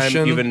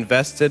 Emotion. You've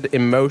invested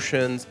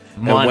emotions.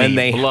 Money, and when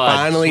they blood,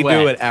 finally sweat.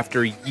 do it,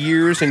 after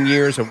years and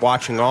years of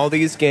watching all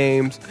these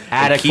games,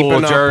 and Attic keeping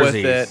full up jerseys.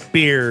 with it,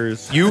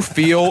 beers. you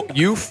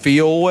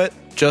feel it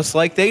just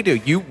like they do.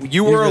 You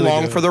were really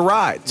along do. for the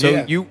ride, so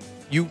Yeah.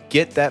 you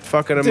get that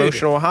fucking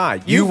emotional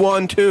high. You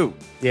won too.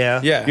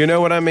 Yeah, Yeah. You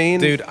know what I mean,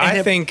 Dude,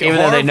 I think even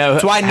though they know-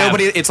 That's why have-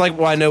 nobody. It's like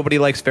why nobody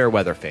likes fair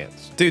weather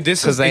fans. Dude,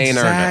 this 'Cause is they ain't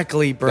earned it.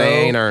 exactly, bro. They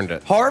ain't earned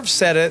it. Harv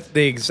said it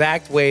the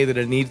exact way that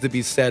it needs to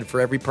be said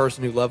for every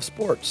person who loves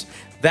sports.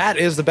 That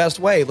is the best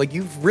way. Like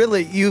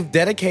you've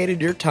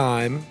dedicated your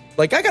time.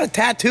 Like I got a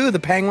tattoo of the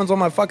Penguins on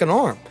my fucking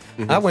arm.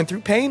 I went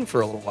through pain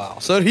for a little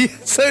while. So do you.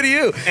 So do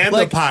you. and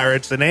like, the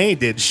Pirates, and they ain't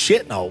did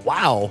shit in a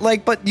while.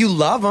 like, but you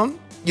love them.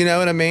 You know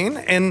what I mean?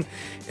 And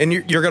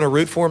you're going to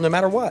root for them no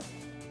matter what.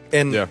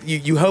 And Yeah.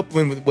 you hope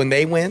when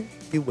they win,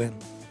 you win.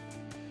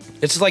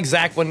 It's just like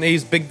Zach when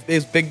his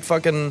big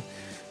fucking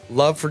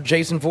love for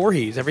Jason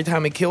Voorhees. Every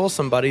time he kills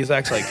somebody,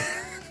 Zach's like,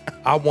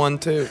 I won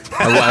too.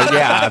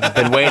 Yeah, I've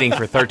been waiting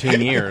for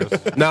 13 years.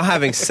 Now,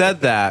 having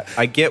said that,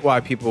 I get why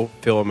people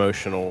feel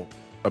emotional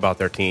about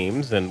their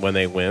teams and when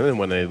they win and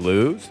when they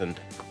lose, and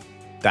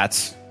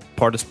that's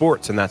part of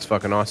sports, and that's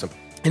fucking awesome.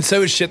 And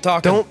so is shit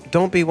talking.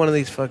 Don't be one of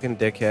these fucking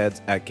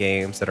dickheads at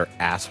games that are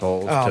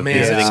assholes Oh, to man,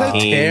 visiting it's so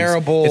teams.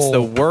 terrible. It's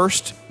the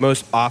worst,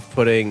 most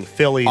off-putting,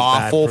 Philly's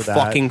bad awful for that.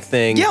 fucking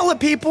thing Yell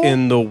at people.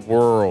 in the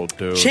world,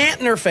 dude. Chant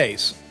in their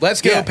face.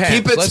 Let's go, Yeah, Pens.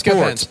 keep it Let's go,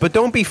 sports, Pens. but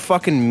don't be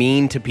fucking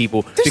mean to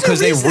people There's because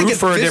no they reason to root get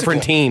for a physical.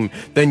 different team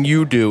than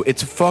you do.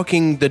 It's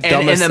fucking the And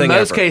dumbest in thing the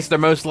most ever. case, they're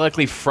most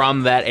likely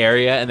from that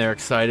area, and they're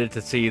excited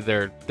to see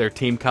their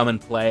team come and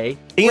play.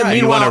 And You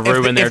meanwhile, want to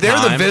ruin if their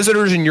they're the time.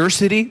 visitors in your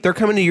city, they're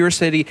coming to your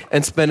city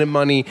and spending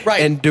money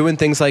Right. and doing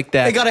things like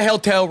that. They got a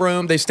hotel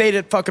room. They stayed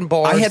at fucking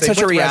bars. I had they such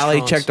a went to reality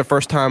restaurants. check the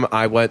first time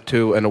I went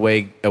to an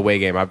away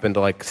game. I've been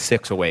to like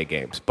 6 away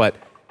games, but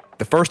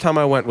the first time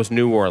I went was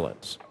New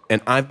Orleans.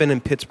 And I've been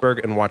in Pittsburgh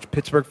and watched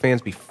Pittsburgh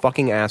fans be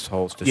fucking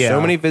assholes to Yeah.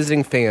 so many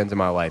visiting fans in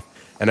my life.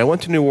 And I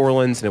went to New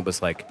Orleans, and it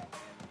was like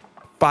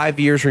 5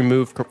 years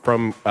removed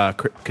from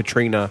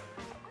Katrina.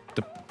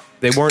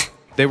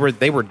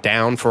 They were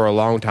down for a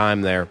long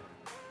time there.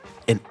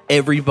 And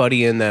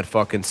everybody in that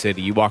fucking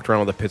city, you walked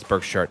around with a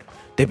Pittsburgh shirt.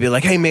 They'd be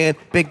like, "Hey man,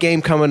 big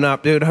game coming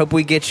up, dude. Hope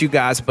we get you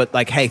guys." But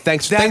like, "Hey,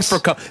 thanks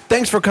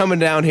for coming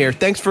down here.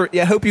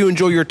 Hope you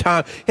enjoy your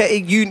time. Hey,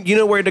 you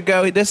know where to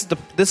go. This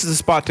is the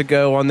spot to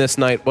go on this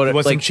night." But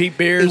Want some cheap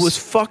beers? It was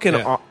fucking.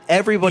 Yeah.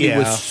 Everybody Yeah.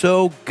 was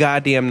so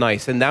goddamn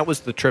nice, and that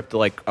was the trip to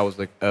like. I was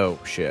like, "Oh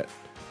shit,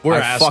 We're I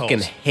assholes. fucking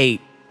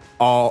hate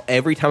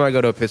every time I go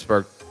to a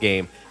Pittsburgh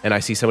game and I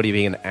see somebody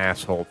being an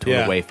asshole to Yeah.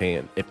 an away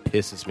fan. It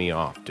pisses me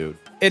off, dude."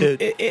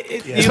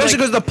 Especially Especially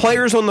because the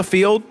players on the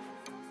field,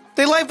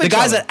 they like the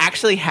guys that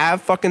actually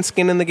have fucking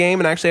skin in the game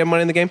and actually have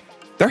money in the game,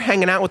 they're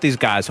hanging out with these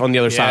guys on the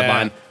other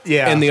sideline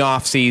Yeah. in the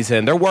off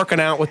season. They're working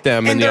out with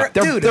them, And and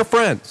dude, they're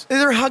friends.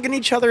 they're hugging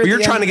each other. But at you're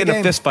the trying to end of get the in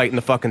a game. fist fight in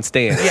the fucking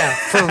stand. Yeah,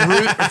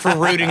 for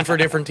rooting for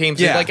different teams.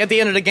 Yeah. Like at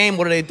the end of the game,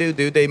 what do,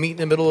 dude? They meet in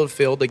the middle of the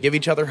field. They give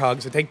each other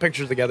hugs. They take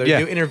pictures together. Yeah.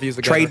 Do interviews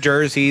together. Trade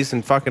jerseys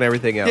and fucking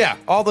everything else. Yeah,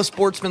 all the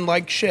sportsmen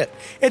like shit.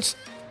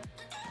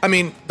 I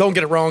mean, don't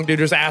get it wrong, dude.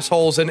 There's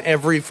assholes in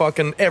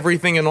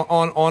everything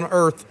on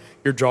earth.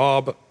 Your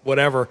job,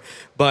 whatever.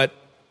 But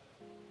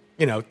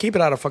keep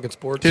it out of fucking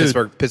sports.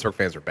 Pittsburgh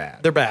fans are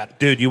bad. They're bad,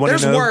 Dude, you want to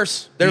There's know?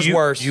 worse. There's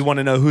worse. You want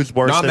to know who's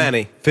worse? Not than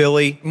many.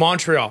 Philly,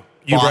 Montreal.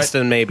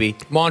 Boston, maybe.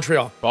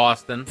 Montreal.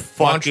 Boston.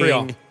 Fucking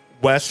Montreal.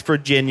 West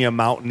Virginia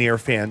Mountaineer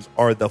fans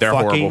are the They're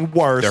fucking horrible.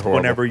 worst. They're horrible.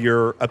 Whenever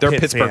you're a They're Pitt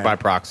Pittsburgh fan. by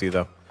proxy,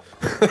 though.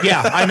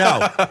 Yeah, I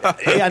know.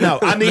 Yeah, I know.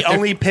 I'm the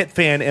only Pitt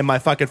fan in my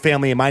fucking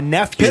family, and my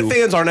nephew. Pitt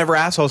fans are never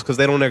assholes because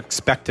they don't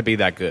expect to be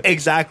that good.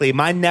 Exactly.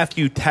 My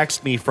nephew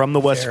texted me from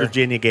the West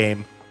Virginia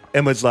game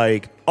and was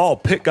like, "Oh,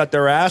 Pitt got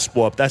their ass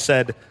whooped." I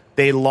said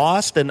they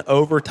lost in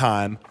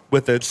overtime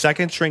with a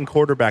second string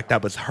quarterback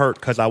that was hurt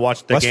because I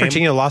watched the West game.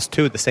 Virginia lost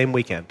 2 the same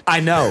weekend. I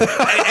know.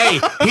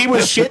 Hey, he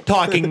was shit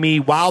talking me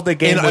while the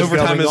game In was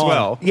overtime going as on.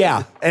 well.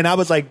 Yeah, and I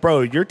was like,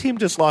 "Bro, your team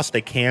just lost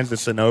to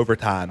Kansas in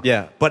overtime."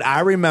 Yeah. but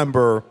I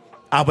remember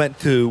I went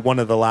to one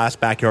of the last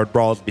backyard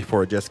brawls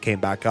before it just came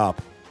back up.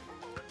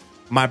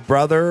 My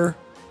brother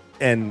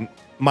and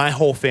my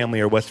whole family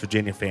are West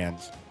Virginia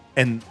fans,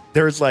 and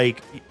there's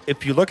like,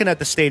 if you're looking at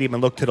the stadium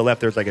and look to the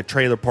left, there's like a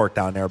trailer park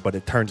down there, but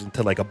it turns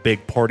into like a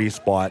big party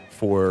spot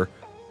for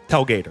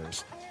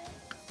tailgaters.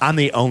 I'm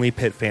the only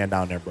Pitt fan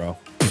down there, bro.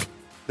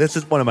 This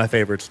is one of my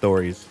favorite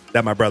stories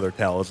that my brother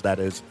tells that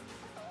is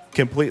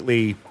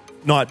completely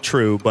not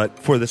true, but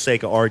for the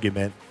sake of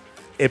argument,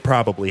 it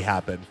probably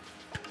happened.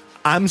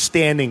 I'm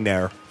standing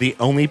there, the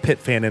only Pitt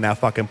fan in that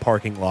fucking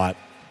parking lot.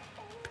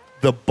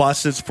 The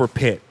buses for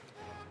Pitt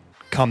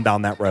come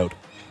down that road.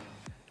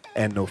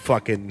 And the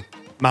fucking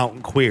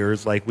mountain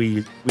queers, like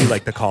we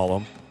like to call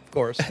them. Of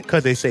course.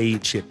 Because they say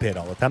eat shit Pitt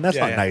all the time. That's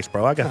not nice,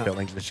 bro. I got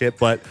feelings and shit,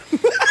 but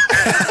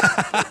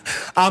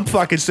I'm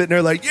fucking sitting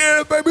there like,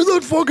 yeah, baby,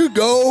 let's fucking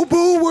go.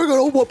 Boo, we're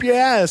going to whoop your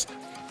ass.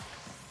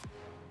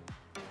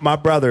 My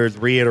brother's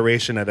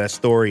reiteration of that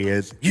story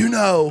is,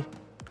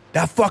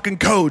 that fucking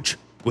coach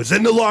was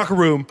in the locker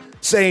room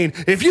saying,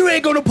 if you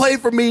ain't going to play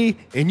for me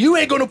and you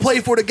ain't going to play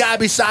for the guy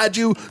beside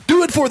you,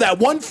 do it for that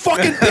one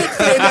fucking Pitt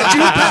fan that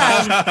you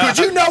passed,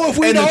 because if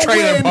we In the don't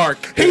trailer win,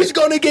 park. he's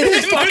going to get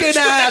his fucking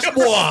ass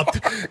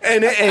whooped.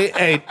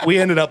 And we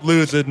ended up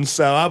losing,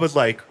 so I was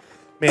like,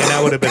 man,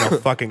 that would have been a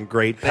fucking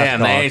great pep Damn,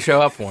 they talk. ain't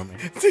show up for me.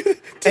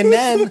 And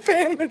then,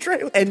 fan in the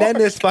trailer and then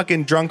this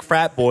fucking drunk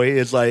frat boy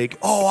is like,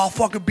 oh, I'll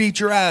fucking beat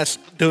your ass.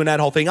 Doing that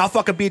whole thing. I'll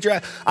fucking beat your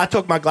ass. I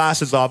took my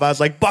glasses off. I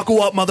was like,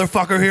 buckle up,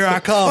 motherfucker. Here I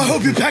come. I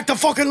hope you packed the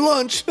fucking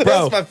lunch. Bro,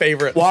 That's my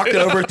favorite. Walked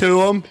over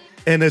to him,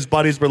 and his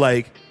buddies were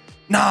like,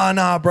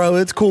 nah, bro,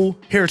 it's cool.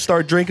 Here,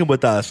 start drinking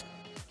with us.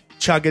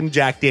 Chugging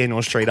Jack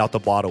Daniels straight out the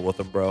bottle with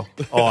him, bro.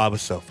 Oh, I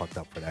was so fucked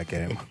up for that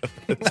game.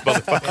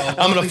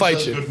 I'm gonna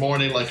fight you. Good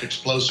morning, like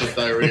explosive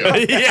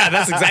diarrhea. Yeah,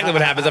 that's exactly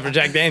what happens after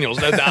Jack Daniels,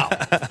 no doubt.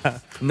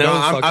 No,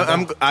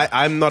 fucking doubt.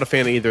 I'm not a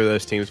fan of either of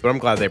those teams, but I'm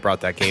glad they brought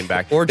that game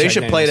back. Or they Jack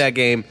should play Daniels. that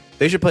game.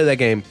 They should play that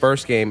game,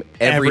 first game,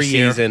 every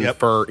year. season Yep.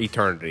 for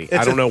eternity. I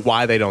It's don't know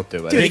why they don't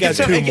do it. Dude, They it got gets,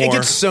 so, two it more.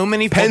 gets so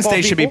many Penn football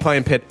State should be people-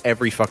 playing Pitt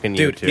every fucking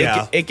year, Dude, too.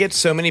 Yeah. it gets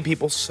so many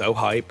people so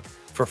hype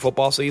for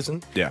football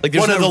season. Yeah. Like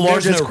there's One of the there's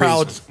largest no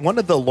crowds. reason. One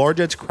of the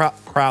largest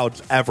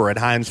crowds ever at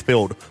Heinz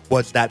Field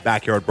was that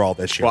backyard brawl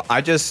this year. Well,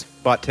 I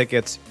just bought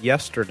tickets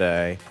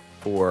yesterday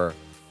for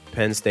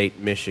Penn State,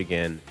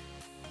 Michigan.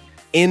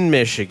 In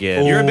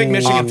Michigan. You're a big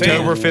Michigan fan.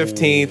 October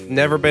 15th.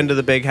 Never been to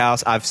the big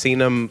house. I've seen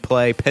them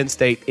play Penn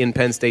State in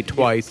Penn State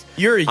twice.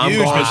 You're a I'm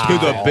huge going Michigan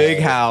to the fan. big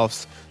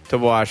house to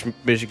watch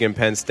Michigan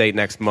Penn State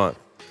next month.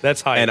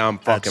 That's hype. And I'm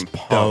fucking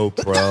pumped.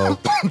 dope, bro.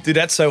 Dude,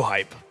 that's so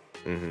hype.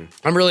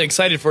 I'm really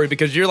excited for you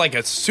because you're like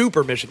a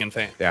super Michigan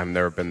fan. Yeah, I've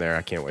never been there.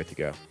 I can't wait to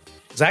go.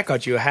 Zach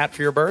got you a hat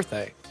for your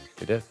birthday.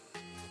 You did?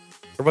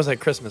 Or was that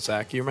Christmas,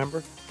 Zach? You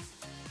remember?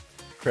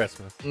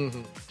 Christmas.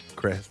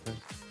 Chris.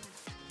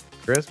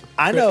 Chris?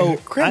 I know.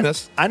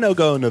 Christmas. I know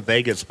going to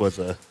Vegas was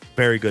a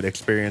very good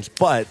experience,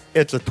 but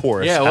it's a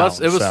tourist. Yeah, town,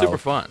 it was so. super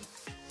fun.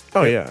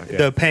 Oh, yeah.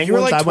 The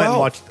Penguins. like I went and 12.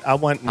 watched. I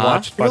went and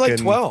watched. You were like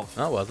fucking- 12.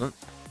 No, it wasn't.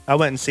 I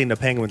went and seen the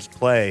Penguins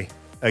play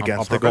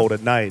against the purpose?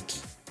 Golden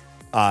Knights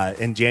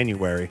in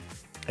January,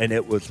 and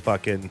it was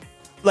fucking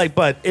like.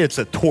 But it's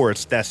a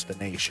tourist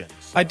destination.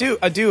 I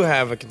do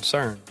have a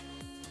concern.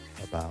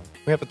 About.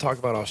 We haven't talked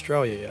about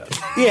Australia yet.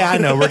 Yeah, I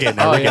know. We're getting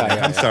there. Oh, We're yeah, getting there.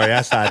 yeah, I'm sorry.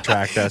 I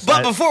sidetracked us.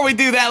 But before we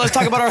do that, let's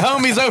talk about our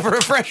homies over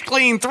at Fresh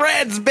Clean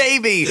Threads,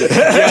 baby.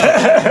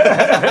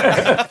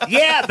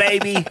 Yeah,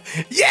 baby.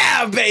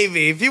 Yeah,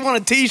 baby. If you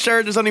want a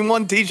t-shirt, there's only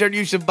one t-shirt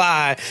you should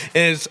buy.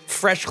 It's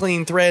Fresh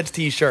Clean Threads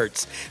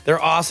t-shirts.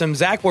 They're awesome.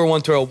 Zach wore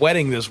one to a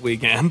wedding this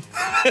weekend,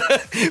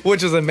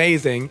 which is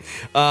amazing.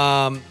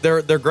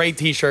 They're great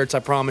t-shirts. I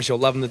promise you'll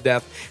love them to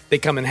death. They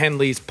come in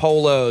Henleys,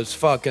 polos,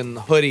 fucking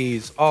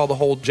hoodies, all the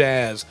whole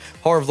jazz.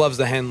 Harv loves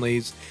the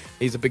Henleys.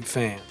 He's a big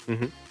fan.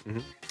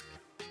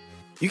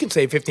 You can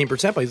save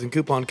 15% by using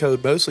coupon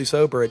code Mostly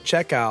Sober at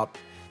checkout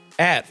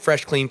at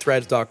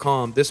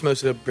freshcleanthreads.com. This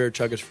Mostly Sober beer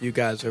chug is for you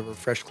guys over at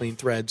Fresh Clean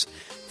Threads.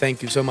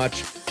 Thank you so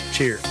much.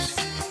 Cheers.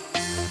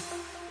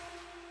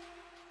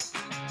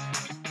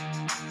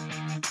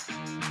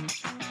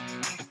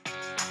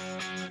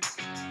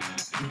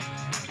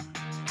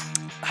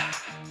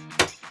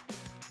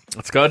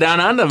 Let's go down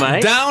under,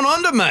 mate. Down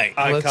under, mate.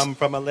 I Let's- come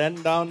from a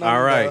land down.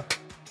 All right.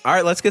 All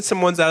right, let's get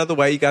some ones out of the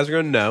way. You guys are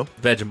going to know.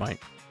 Vegemite.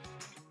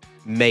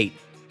 Mate.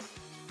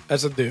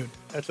 That's a dude.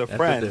 That's a That's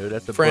friend. a dude.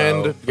 That's a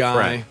Friend, bro.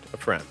 guy. A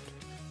friend.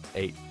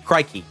 8.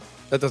 Crikey.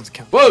 That doesn't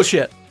count. Whoa,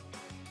 shit.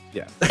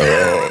 Yeah.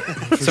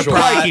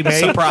 Crikey, mate.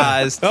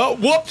 Surprised. Oh,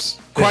 whoops.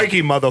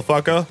 Crikey,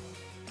 motherfucker.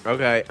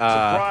 Okay.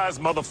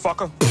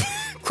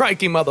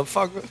 Crikey,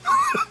 motherfucker.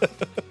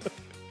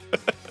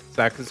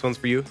 Zach, this one's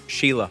for you.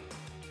 Sheila.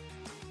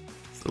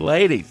 It's the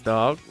ladies,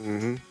 dog.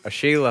 A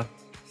Sheila.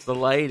 It's the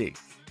ladies.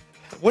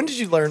 When did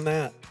you learn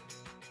that?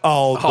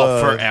 Oh,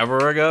 Oh,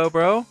 forever ago,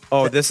 bro.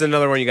 Oh, this is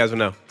another one you guys will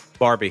know.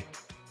 Barbie.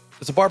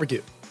 It's a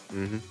barbecue.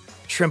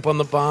 Shrimp on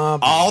the bob.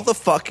 All the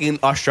fucking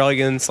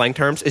Australian slang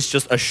terms is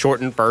just a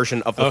shortened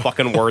version of the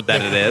fucking word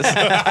that it is.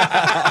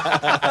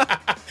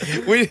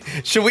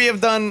 Should we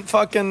have done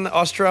fucking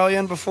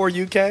Australian before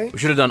UK? We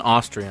should have done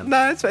Austrian.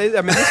 No, it's, I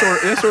mean,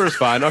 this order's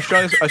fine.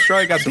 Australia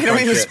got some You know,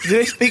 fun shit. do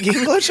they speak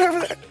English over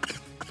there?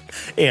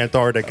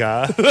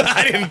 Antarctica.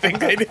 I didn't think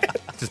they did.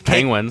 Just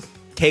penguins.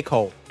 Cake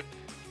hole.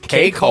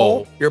 Cake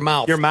hole. Your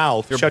mouth. Your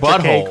mouth. Your Shut butthole.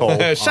 your cake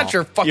hole. Shut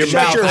your fucking Your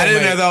mouth. mouth. I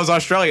didn't know that was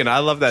Australian. I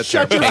love that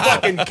term. Shut your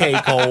fucking cake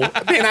hole.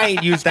 Man, I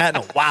ain't used that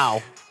in a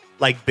while.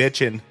 Like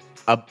bitching.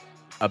 A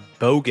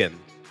bogan.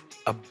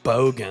 A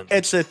bogan.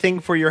 It's a thing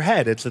for your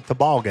head. It's a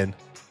toboggan.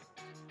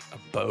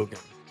 A bogan.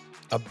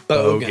 A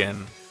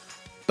bogan.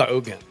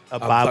 Bogan. A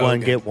buy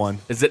one, bogan. get one.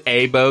 Is it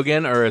a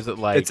bogan or is it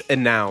like It's a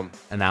noun.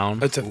 a noun?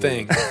 It's a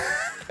thing.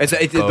 It's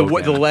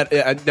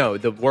Bogan. no,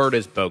 the word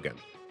is bogan,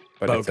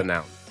 but it's a Bogan.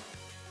 noun.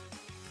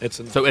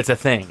 So it's a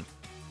thing.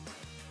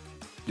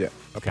 Yeah,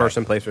 a Okay.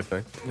 person, place, or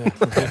thing.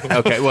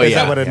 Okay, well, Is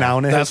yeah. that what a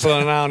noun is? That's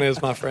what a noun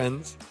is, my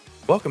friends.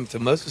 Welcome to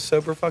Mostly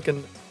Sober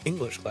fucking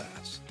English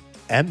class.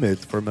 M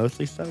is for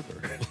mostly sober.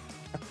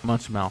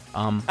 Munch mouth.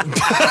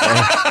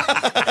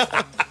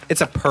 It's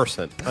a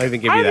person. I'll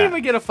even give I you didn't that.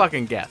 even get a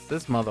fucking guess.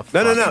 This motherfucker.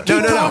 No.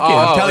 Oh,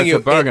 I'm telling it's you,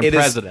 a bogan it is-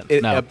 president.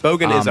 No. A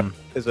bogan Um,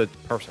 is a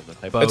person. A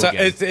type Bo- of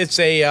It's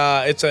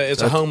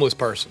Bogan. a homeless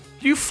person.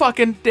 You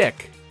fucking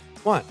dick.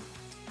 What?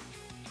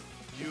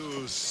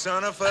 You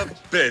son of a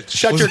bitch.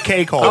 Shut your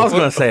cake I was hole.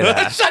 going to say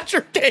that. Shut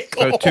your dick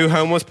So hole. two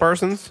homeless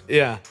persons.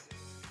 Yeah.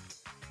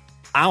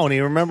 I don't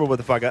even remember what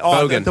the fuck. Oh,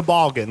 Bogan. the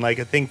ballgan, like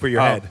a thing for your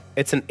head.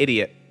 It's an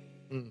idiot.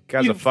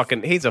 Guy's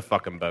he's a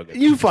fucking bogan.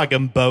 You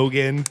fucking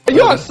bogan.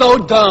 You're so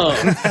dumb.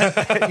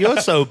 You're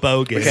so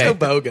bogan. Okay. So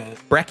bogan.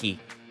 Brecky.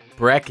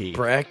 Brecky.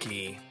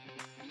 Brecky.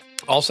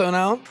 Also a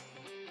noun?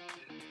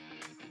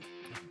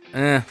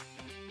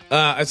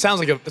 It sounds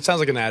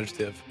like an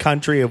adjective.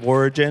 Country of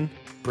origin.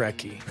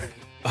 Brecky.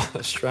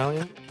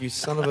 Australian? You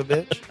son of a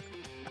bitch.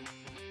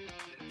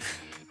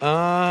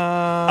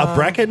 A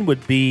Brecken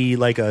would be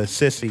like a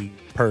sissy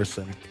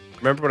person.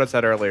 Remember what I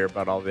said earlier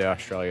about all the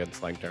Australian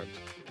slang terms?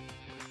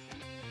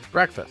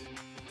 Breakfast.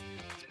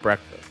 It's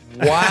breakfast.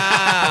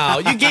 Wow.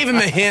 You gave him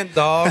a hint,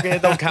 dog.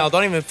 It don't count.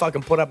 Don't even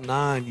fucking put up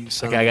 9, you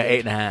son Okay, I of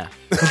a got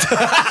bitch.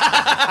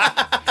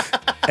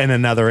 8.5. And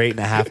another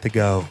 8.5 to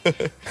go.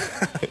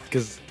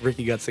 Because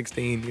Ricky got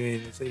 16. You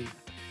didn't even see.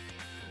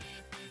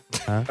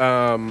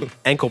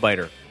 Ankle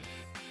biter.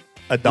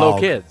 A Little dog.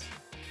 kids.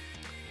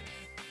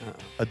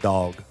 A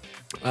dog.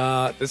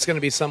 It's going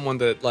to be someone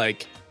that,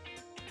 like...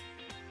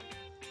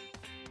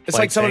 It's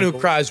Like like someone who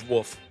ankles? cries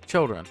wolf.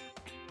 Children.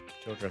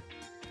 Children.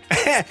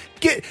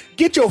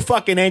 Get your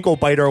fucking ankle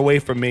biter away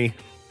from me.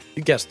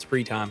 You guessed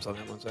 3 times on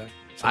that one, Zach.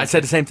 I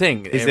said the same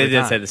thing. They every did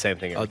time. say the same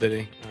thing. Oh, did he?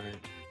 All right.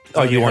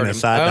 Oh, you want heard a him.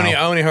 side I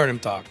now? only heard him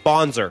talk.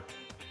 Bonzer.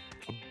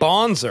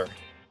 Bonzer.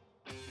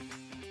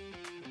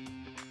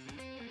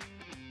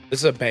 This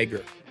is a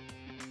beggar.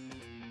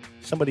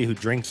 Somebody who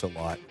drinks a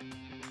lot.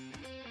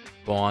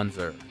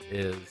 Bonzer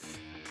is...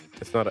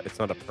 It's not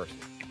a person.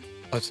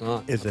 Oh, it's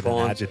not. Is A it an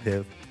bonzer.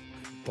 adjective?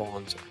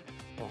 Bonzer.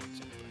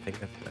 Bonzer. I think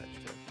that's an adjective.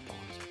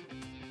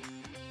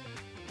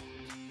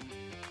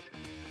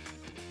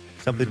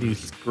 Something you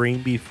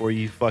scream before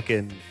you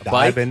fucking dive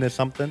bike? into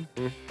something?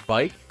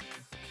 Bike?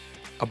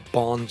 A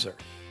bonzer.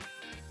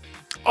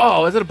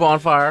 Oh, is it a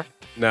bonfire?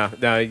 No,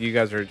 you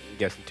guys are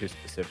guessing too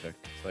specific.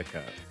 It's like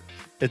a,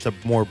 It's a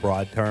more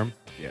broad term.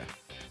 yeah.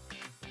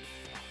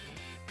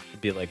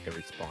 It'd be like a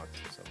response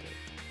to something.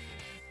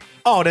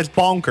 Oh, that's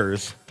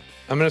bonkers.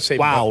 I'm gonna say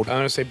Wow. I'm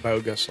gonna say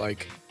bogus,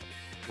 like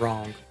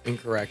wrong,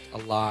 incorrect, a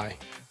lie.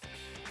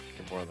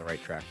 You're more on the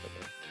right track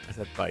with I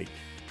said bike.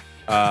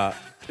 it.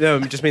 No,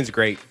 it just means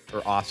great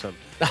or awesome.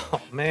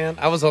 Oh man,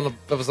 I was on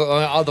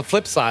the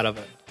flip side of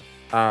it.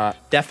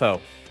 Defo.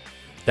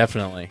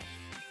 Definitely.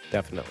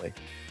 Definitely.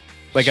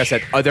 Like I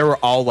said, they were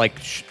all like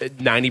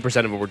 90% of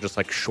them were just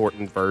like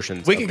shortened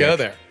versions. We of can go it.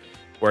 there.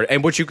 Where,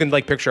 and which you can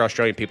like picture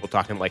Australian people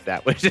talking like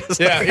that, which is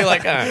Yeah, you're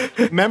like, ah,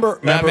 Remember,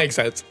 that makes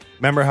sense.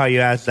 remember how you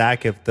asked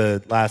Zach if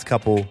the last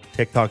couple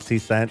TikToks he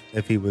sent,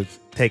 if he was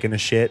taking a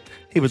shit?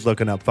 He was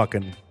looking up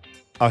fucking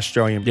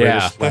Australian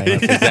Yeah. British slang.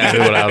 That's exactly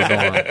what I was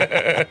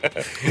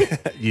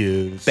going.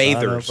 You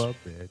Bathers. son of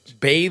a bitch.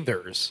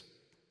 Bathers.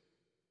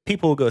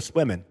 People who go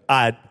swimming,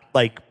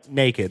 like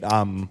naked.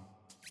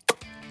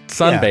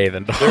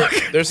 Sunbathing,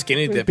 dog. They're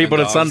skinny dipping. People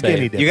that dog. sunbathe.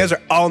 Skinny dip. you guys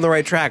are all on the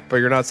right track, but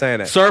you're not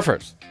saying it.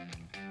 Surfers.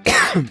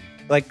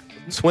 Like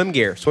swim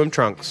gear, swim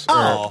trunks,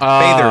 Oh. or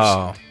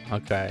bathers. Oh,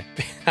 okay.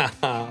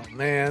 Oh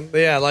man,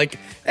 yeah, like,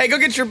 hey, go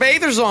get your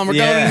bathers on. We're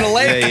going in the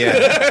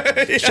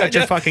lake. Yeah. Shut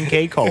your fucking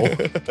cake hole.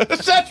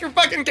 Shut your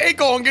fucking cake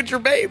hole and get your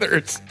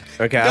bathers.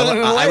 Okay, Going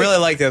in the I lake. really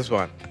like this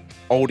one.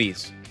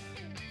 Oldies.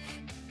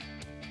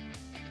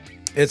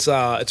 It's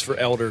for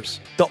elders.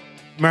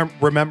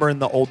 Remember in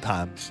the old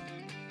times.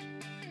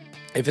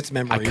 If it's I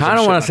memories, kind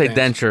of want to say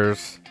things.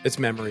 dentures. It's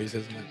memories,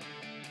 isn't it?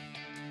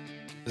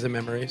 Is it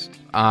memories?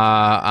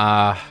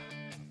 I'm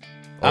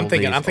I'm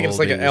thinking it's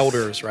like an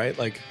elders, right?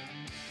 Like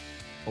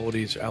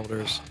oldies,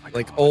 elders,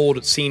 like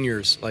old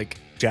seniors, like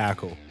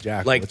Jackal.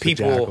 like It's a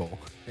people. jackal.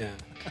 Yeah.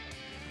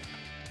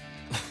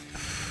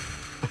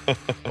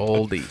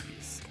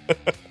 oldies.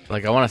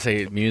 Like I want to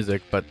say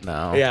music, but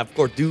no. Yeah, of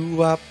course.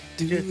 Do up,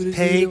 do Just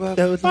take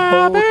those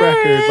old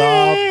records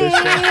off the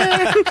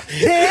shelf.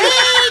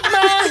 Take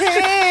my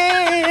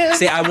hand.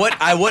 See, I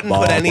wouldn't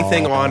put Ba,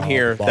 anything ba, on ba,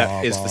 here ba,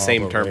 that is the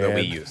same ba, term that we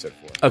red. use it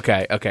for.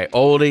 Okay.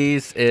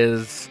 Oldies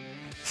is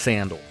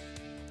sandal.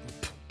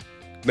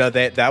 No,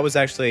 that was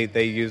actually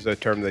they use a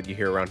term that you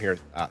hear around here,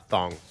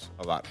 thongs,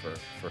 a lot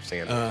for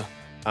sandals.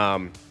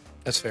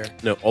 That's fair.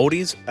 No,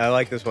 oldies. I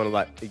like this one a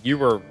lot.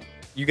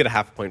 You get a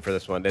half a point for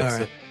this one. It's All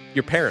right.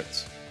 your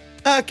parents.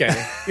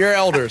 Okay, your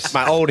elders.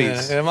 My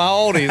oldies. Yeah, my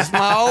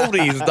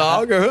oldies,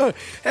 dog.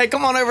 Hey,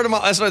 come on over to my.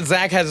 That's what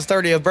Zach has his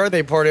 30th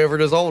birthday party over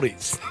at his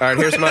oldies. All right,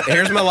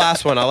 here's my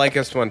last one. I like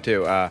this one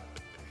too.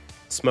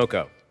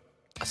 Smoko.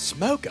 A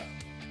smoker.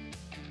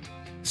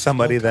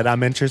 Somebody that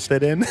I'm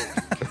interested in.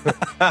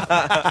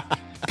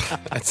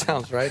 That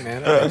sounds right,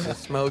 man. That's a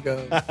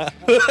smoko.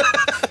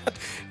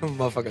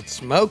 Motherfucking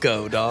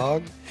smoko,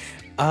 dog.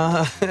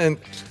 And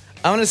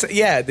I'm gonna say,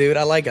 yeah, dude.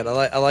 I like it.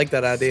 I like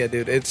that idea,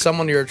 dude. It's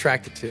someone you're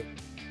attracted to.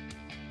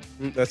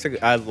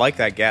 I like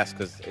that guess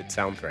because it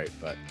sounds right,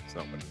 but it's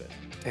not what it is.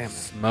 Damn it.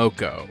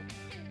 Smoko.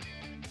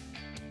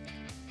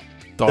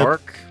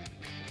 Dark.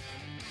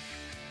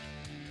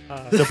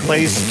 The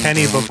place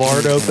Kenny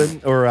Bavard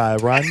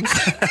runs.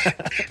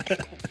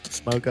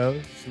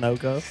 Smoko.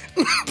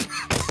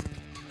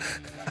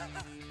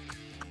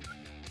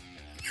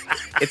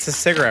 It's a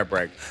cigarette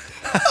break.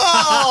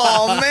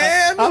 Oh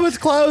man, I was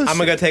close. I'm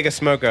gonna go take a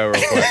smoko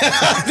real quick.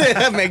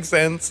 that makes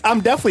sense.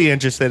 I'm definitely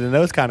interested in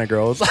those kind of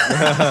girls. Can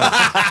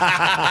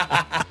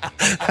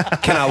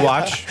I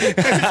watch?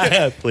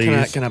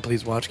 Please. Can I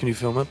please watch? Can you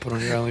film it? Put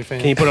on your OnlyFans.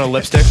 Can you put on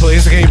lipstick,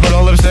 please? Can you put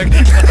on lipstick?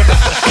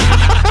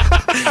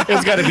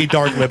 It's got to be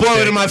dark lipstick. Blow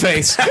it in my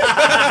face.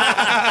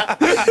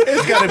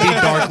 It's got to be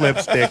dark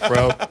lipstick,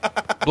 bro.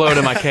 Blow it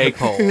in my cake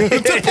hole. Blow it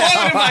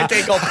in my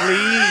cake hole,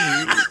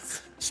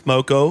 please.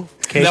 Smoko.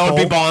 Cake That would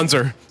be hole.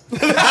 Bonzer. So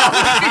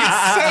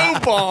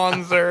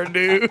bonzer,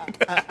 dude.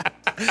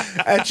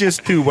 That's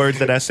just 2 words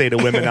that I say to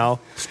women now.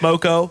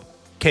 Smoko.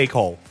 Cake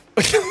hole.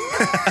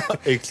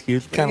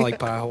 Excuse me. Kind of like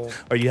pie hole.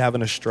 Are you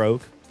having a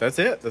stroke? That's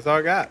it. That's all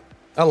I got.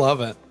 I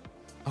love it.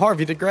 Harv,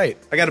 you did great.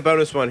 I got a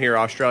bonus one here,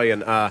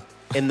 Australian.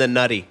 In the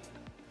nutty.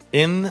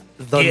 In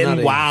the Getting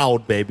nutty.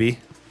 wild, baby.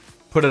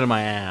 Put it in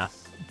my ass.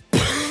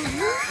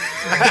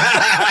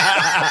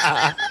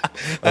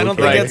 I don't think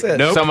Like, that's it.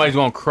 Nope. Somebody's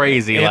going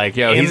crazy. Like,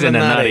 yo, he's the in a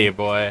nutty. nutty,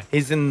 boy.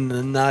 He's in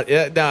the nut.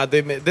 Yeah, no,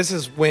 this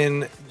is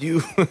when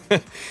you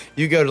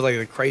you go to like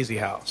the crazy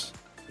house.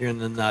 You're in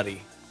the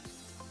nutty.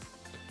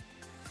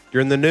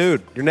 You're in the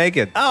nude. You're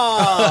naked.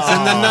 Oh. It's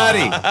in the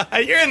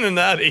nutty. You're in the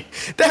nutty.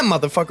 That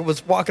motherfucker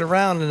was walking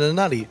around in the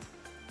nutty.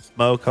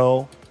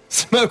 Smoko.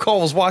 Smoke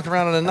hole was walking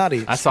around in a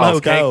nutty. I saw his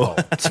cake Smoko. hole.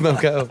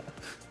 Smoko.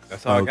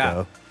 That's all I got.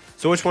 Smoko.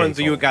 So which ones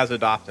are you hole. guys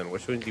adopting?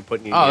 Which ones are you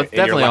putting in, Oh, your, it's in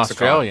your definitely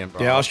lexicon? Australian,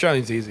 bro. Yeah,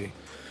 Australian's easy.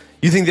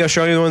 You think the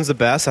Australian one's the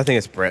best? I think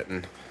it's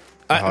Britain.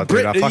 Oh,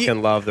 dude, I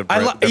fucking love the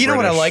the you know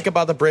what I British. like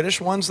about the British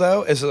ones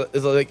though is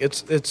like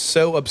it's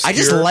so obscure. I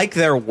just like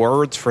their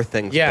words for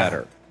things yeah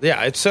better.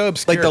 Yeah, it's so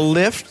obscure. Like the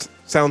lift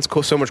sounds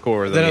cool, so much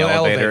cooler than Than the an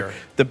elevator. elevator.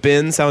 The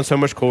bin sounds so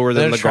much cooler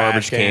than Then the a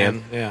trash garbage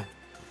can. Yeah.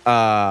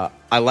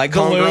 I like The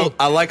calling loo. girls.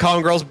 I like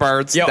calling girls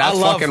birds. Yo, That's I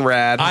love, fucking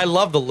rad. I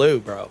love the loo,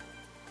 bro.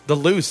 The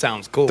loo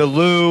sounds cool. the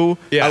loo.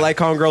 Yeah. I like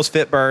calling girls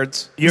fit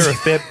birds. You're a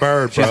fit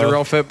bird, bro. She's a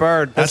real fit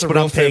bird. That's a what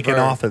real I'm fit taking bird.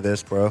 off of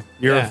this, bro.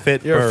 You're Yeah, a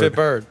fit You're bird. a fit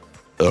bird.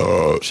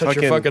 Shut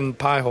your fucking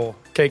pie hole,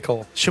 cake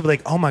hole. She'll be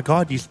like, "Oh my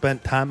god, you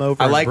spent time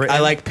over." I in like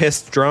Britain?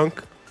 pissed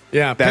drunk.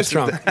 Yeah, That's piss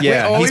drunk.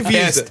 Yeah, Oh, he's we've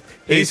used pissed. it.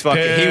 He's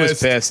fucking. He was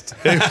pissed.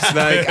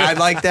 Like, I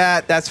like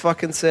that. That's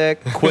fucking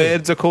sick.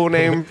 Quid's a cool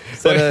name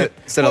instead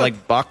of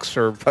like Bucks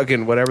or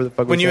fucking whatever the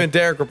fuck. When we you say. and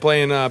Derek were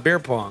playing beer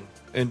pong,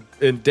 and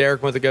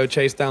Derek went to go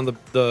chase down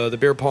the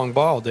beer pong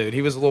ball, dude,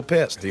 he was a little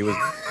pissed. he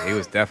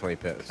was definitely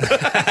pissed.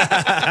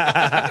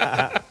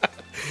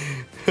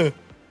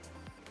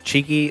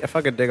 Cheeky. I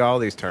fucking dig all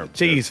these terms.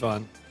 Jeez,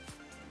 fun.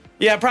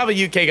 Yeah,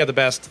 probably UK got the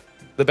best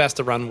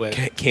to run with.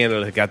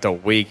 Canada got the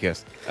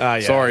weakest. Yeah.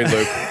 Sorry,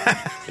 Luke.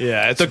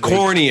 Yeah, it's The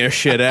corniest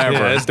shit ever.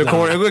 Yeah, it's the not.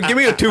 corny. Give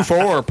me a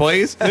 2-4,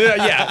 please.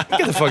 Yeah,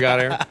 get the fuck out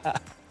of here.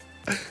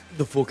 Get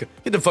the fuck out.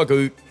 Get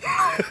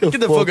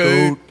the fuck fuck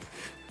out.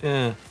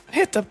 Yeah.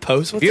 Hit the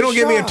post with If you the don't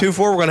give me a shot. 2-4,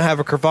 we're gonna have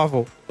a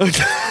kerfuffle. Like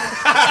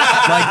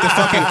the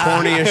fucking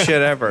corniest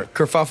shit ever.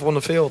 kerfuffle on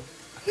the field.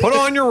 Put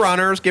on your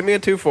runners. Give me a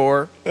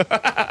 2-4.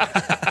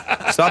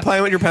 Stop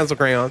playing with your pencil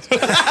crayons.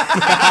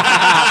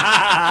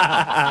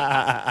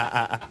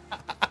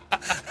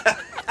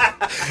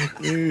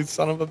 You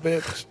son of a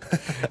bitch.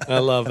 I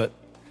love it.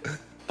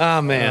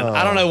 Oh, man.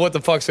 I don't know what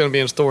the fuck's going to be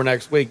in store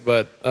next week,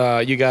 but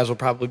you guys will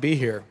probably be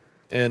here.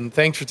 And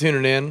thanks for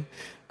tuning in.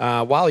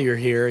 While you're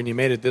here and you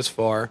made it this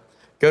far,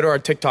 go to our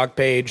TikTok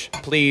page.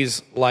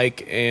 Please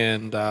like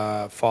and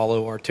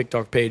follow our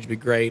TikTok page. It'd be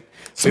great.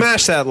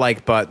 Smash that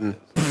like button.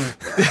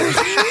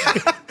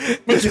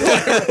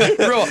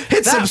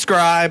 Hit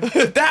subscribe.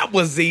 That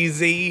was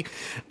easy.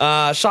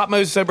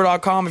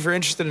 ShopMostSober.com if you're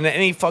interested in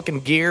any fucking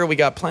gear. We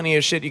got plenty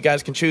of shit you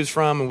guys can choose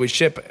from, and we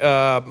ship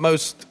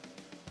most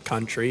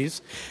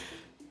countries.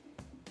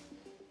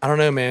 I don't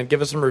know, man.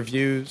 Give us some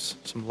reviews,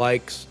 some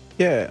likes.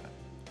 Yeah.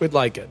 We'd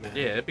like it, man.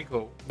 Yeah, it'd be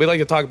cool. We'd like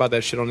to talk about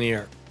that shit on the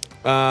air.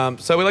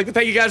 So we'd like to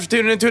thank you guys for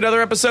tuning in to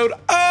another episode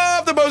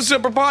of the Most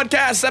Sober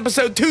Podcast,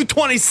 episode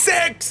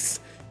 226.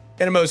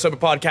 And the Most Sober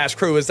Podcast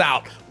crew is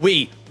out.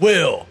 We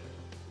will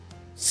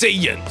see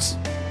yous.